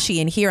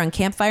Kardashian here on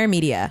Campfire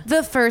Media.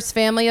 The first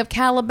family of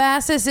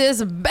Calabasas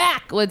is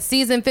back with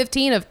season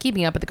 15 of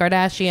Keeping Up with the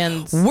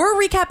Kardashians. We're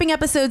recapping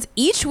episodes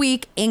each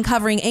week and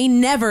covering a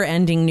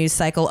never-ending news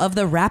cycle of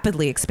the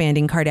rapidly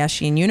expanding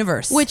Kardashian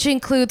universe. Which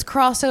includes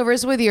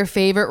crossovers with your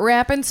favorite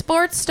rap and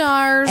sports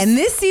stars. And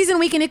this season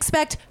we can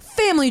expect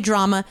family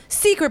drama,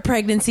 secret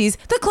pregnancies,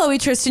 the Khloe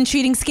Tristan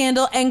cheating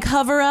scandal, and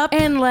cover-up.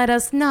 And let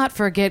us not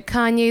forget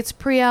Kanye's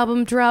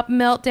pre-album drop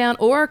meltdown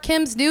or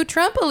Kim's new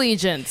Trump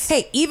allegiance.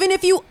 Hey, even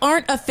if you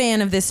aren't a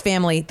fan of this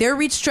family, their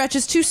reach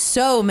stretches to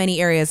so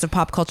many areas of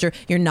pop culture,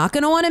 you're not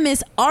going to want to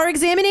miss our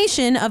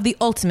examination of the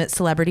ultimate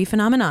celebrity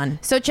phenomenon.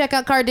 So check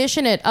out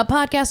Kardashian It, a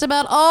podcast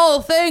about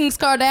all things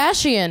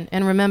Kardashian.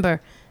 And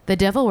remember, the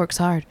devil works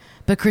hard,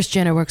 but Kris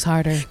Jenner works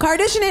harder.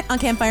 Kardashian It on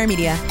Campfire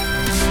Media.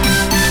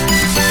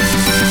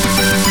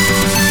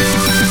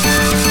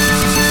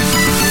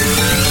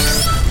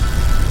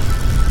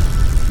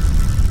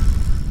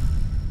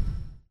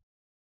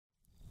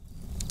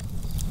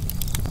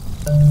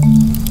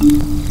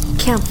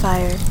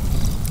 Campfire.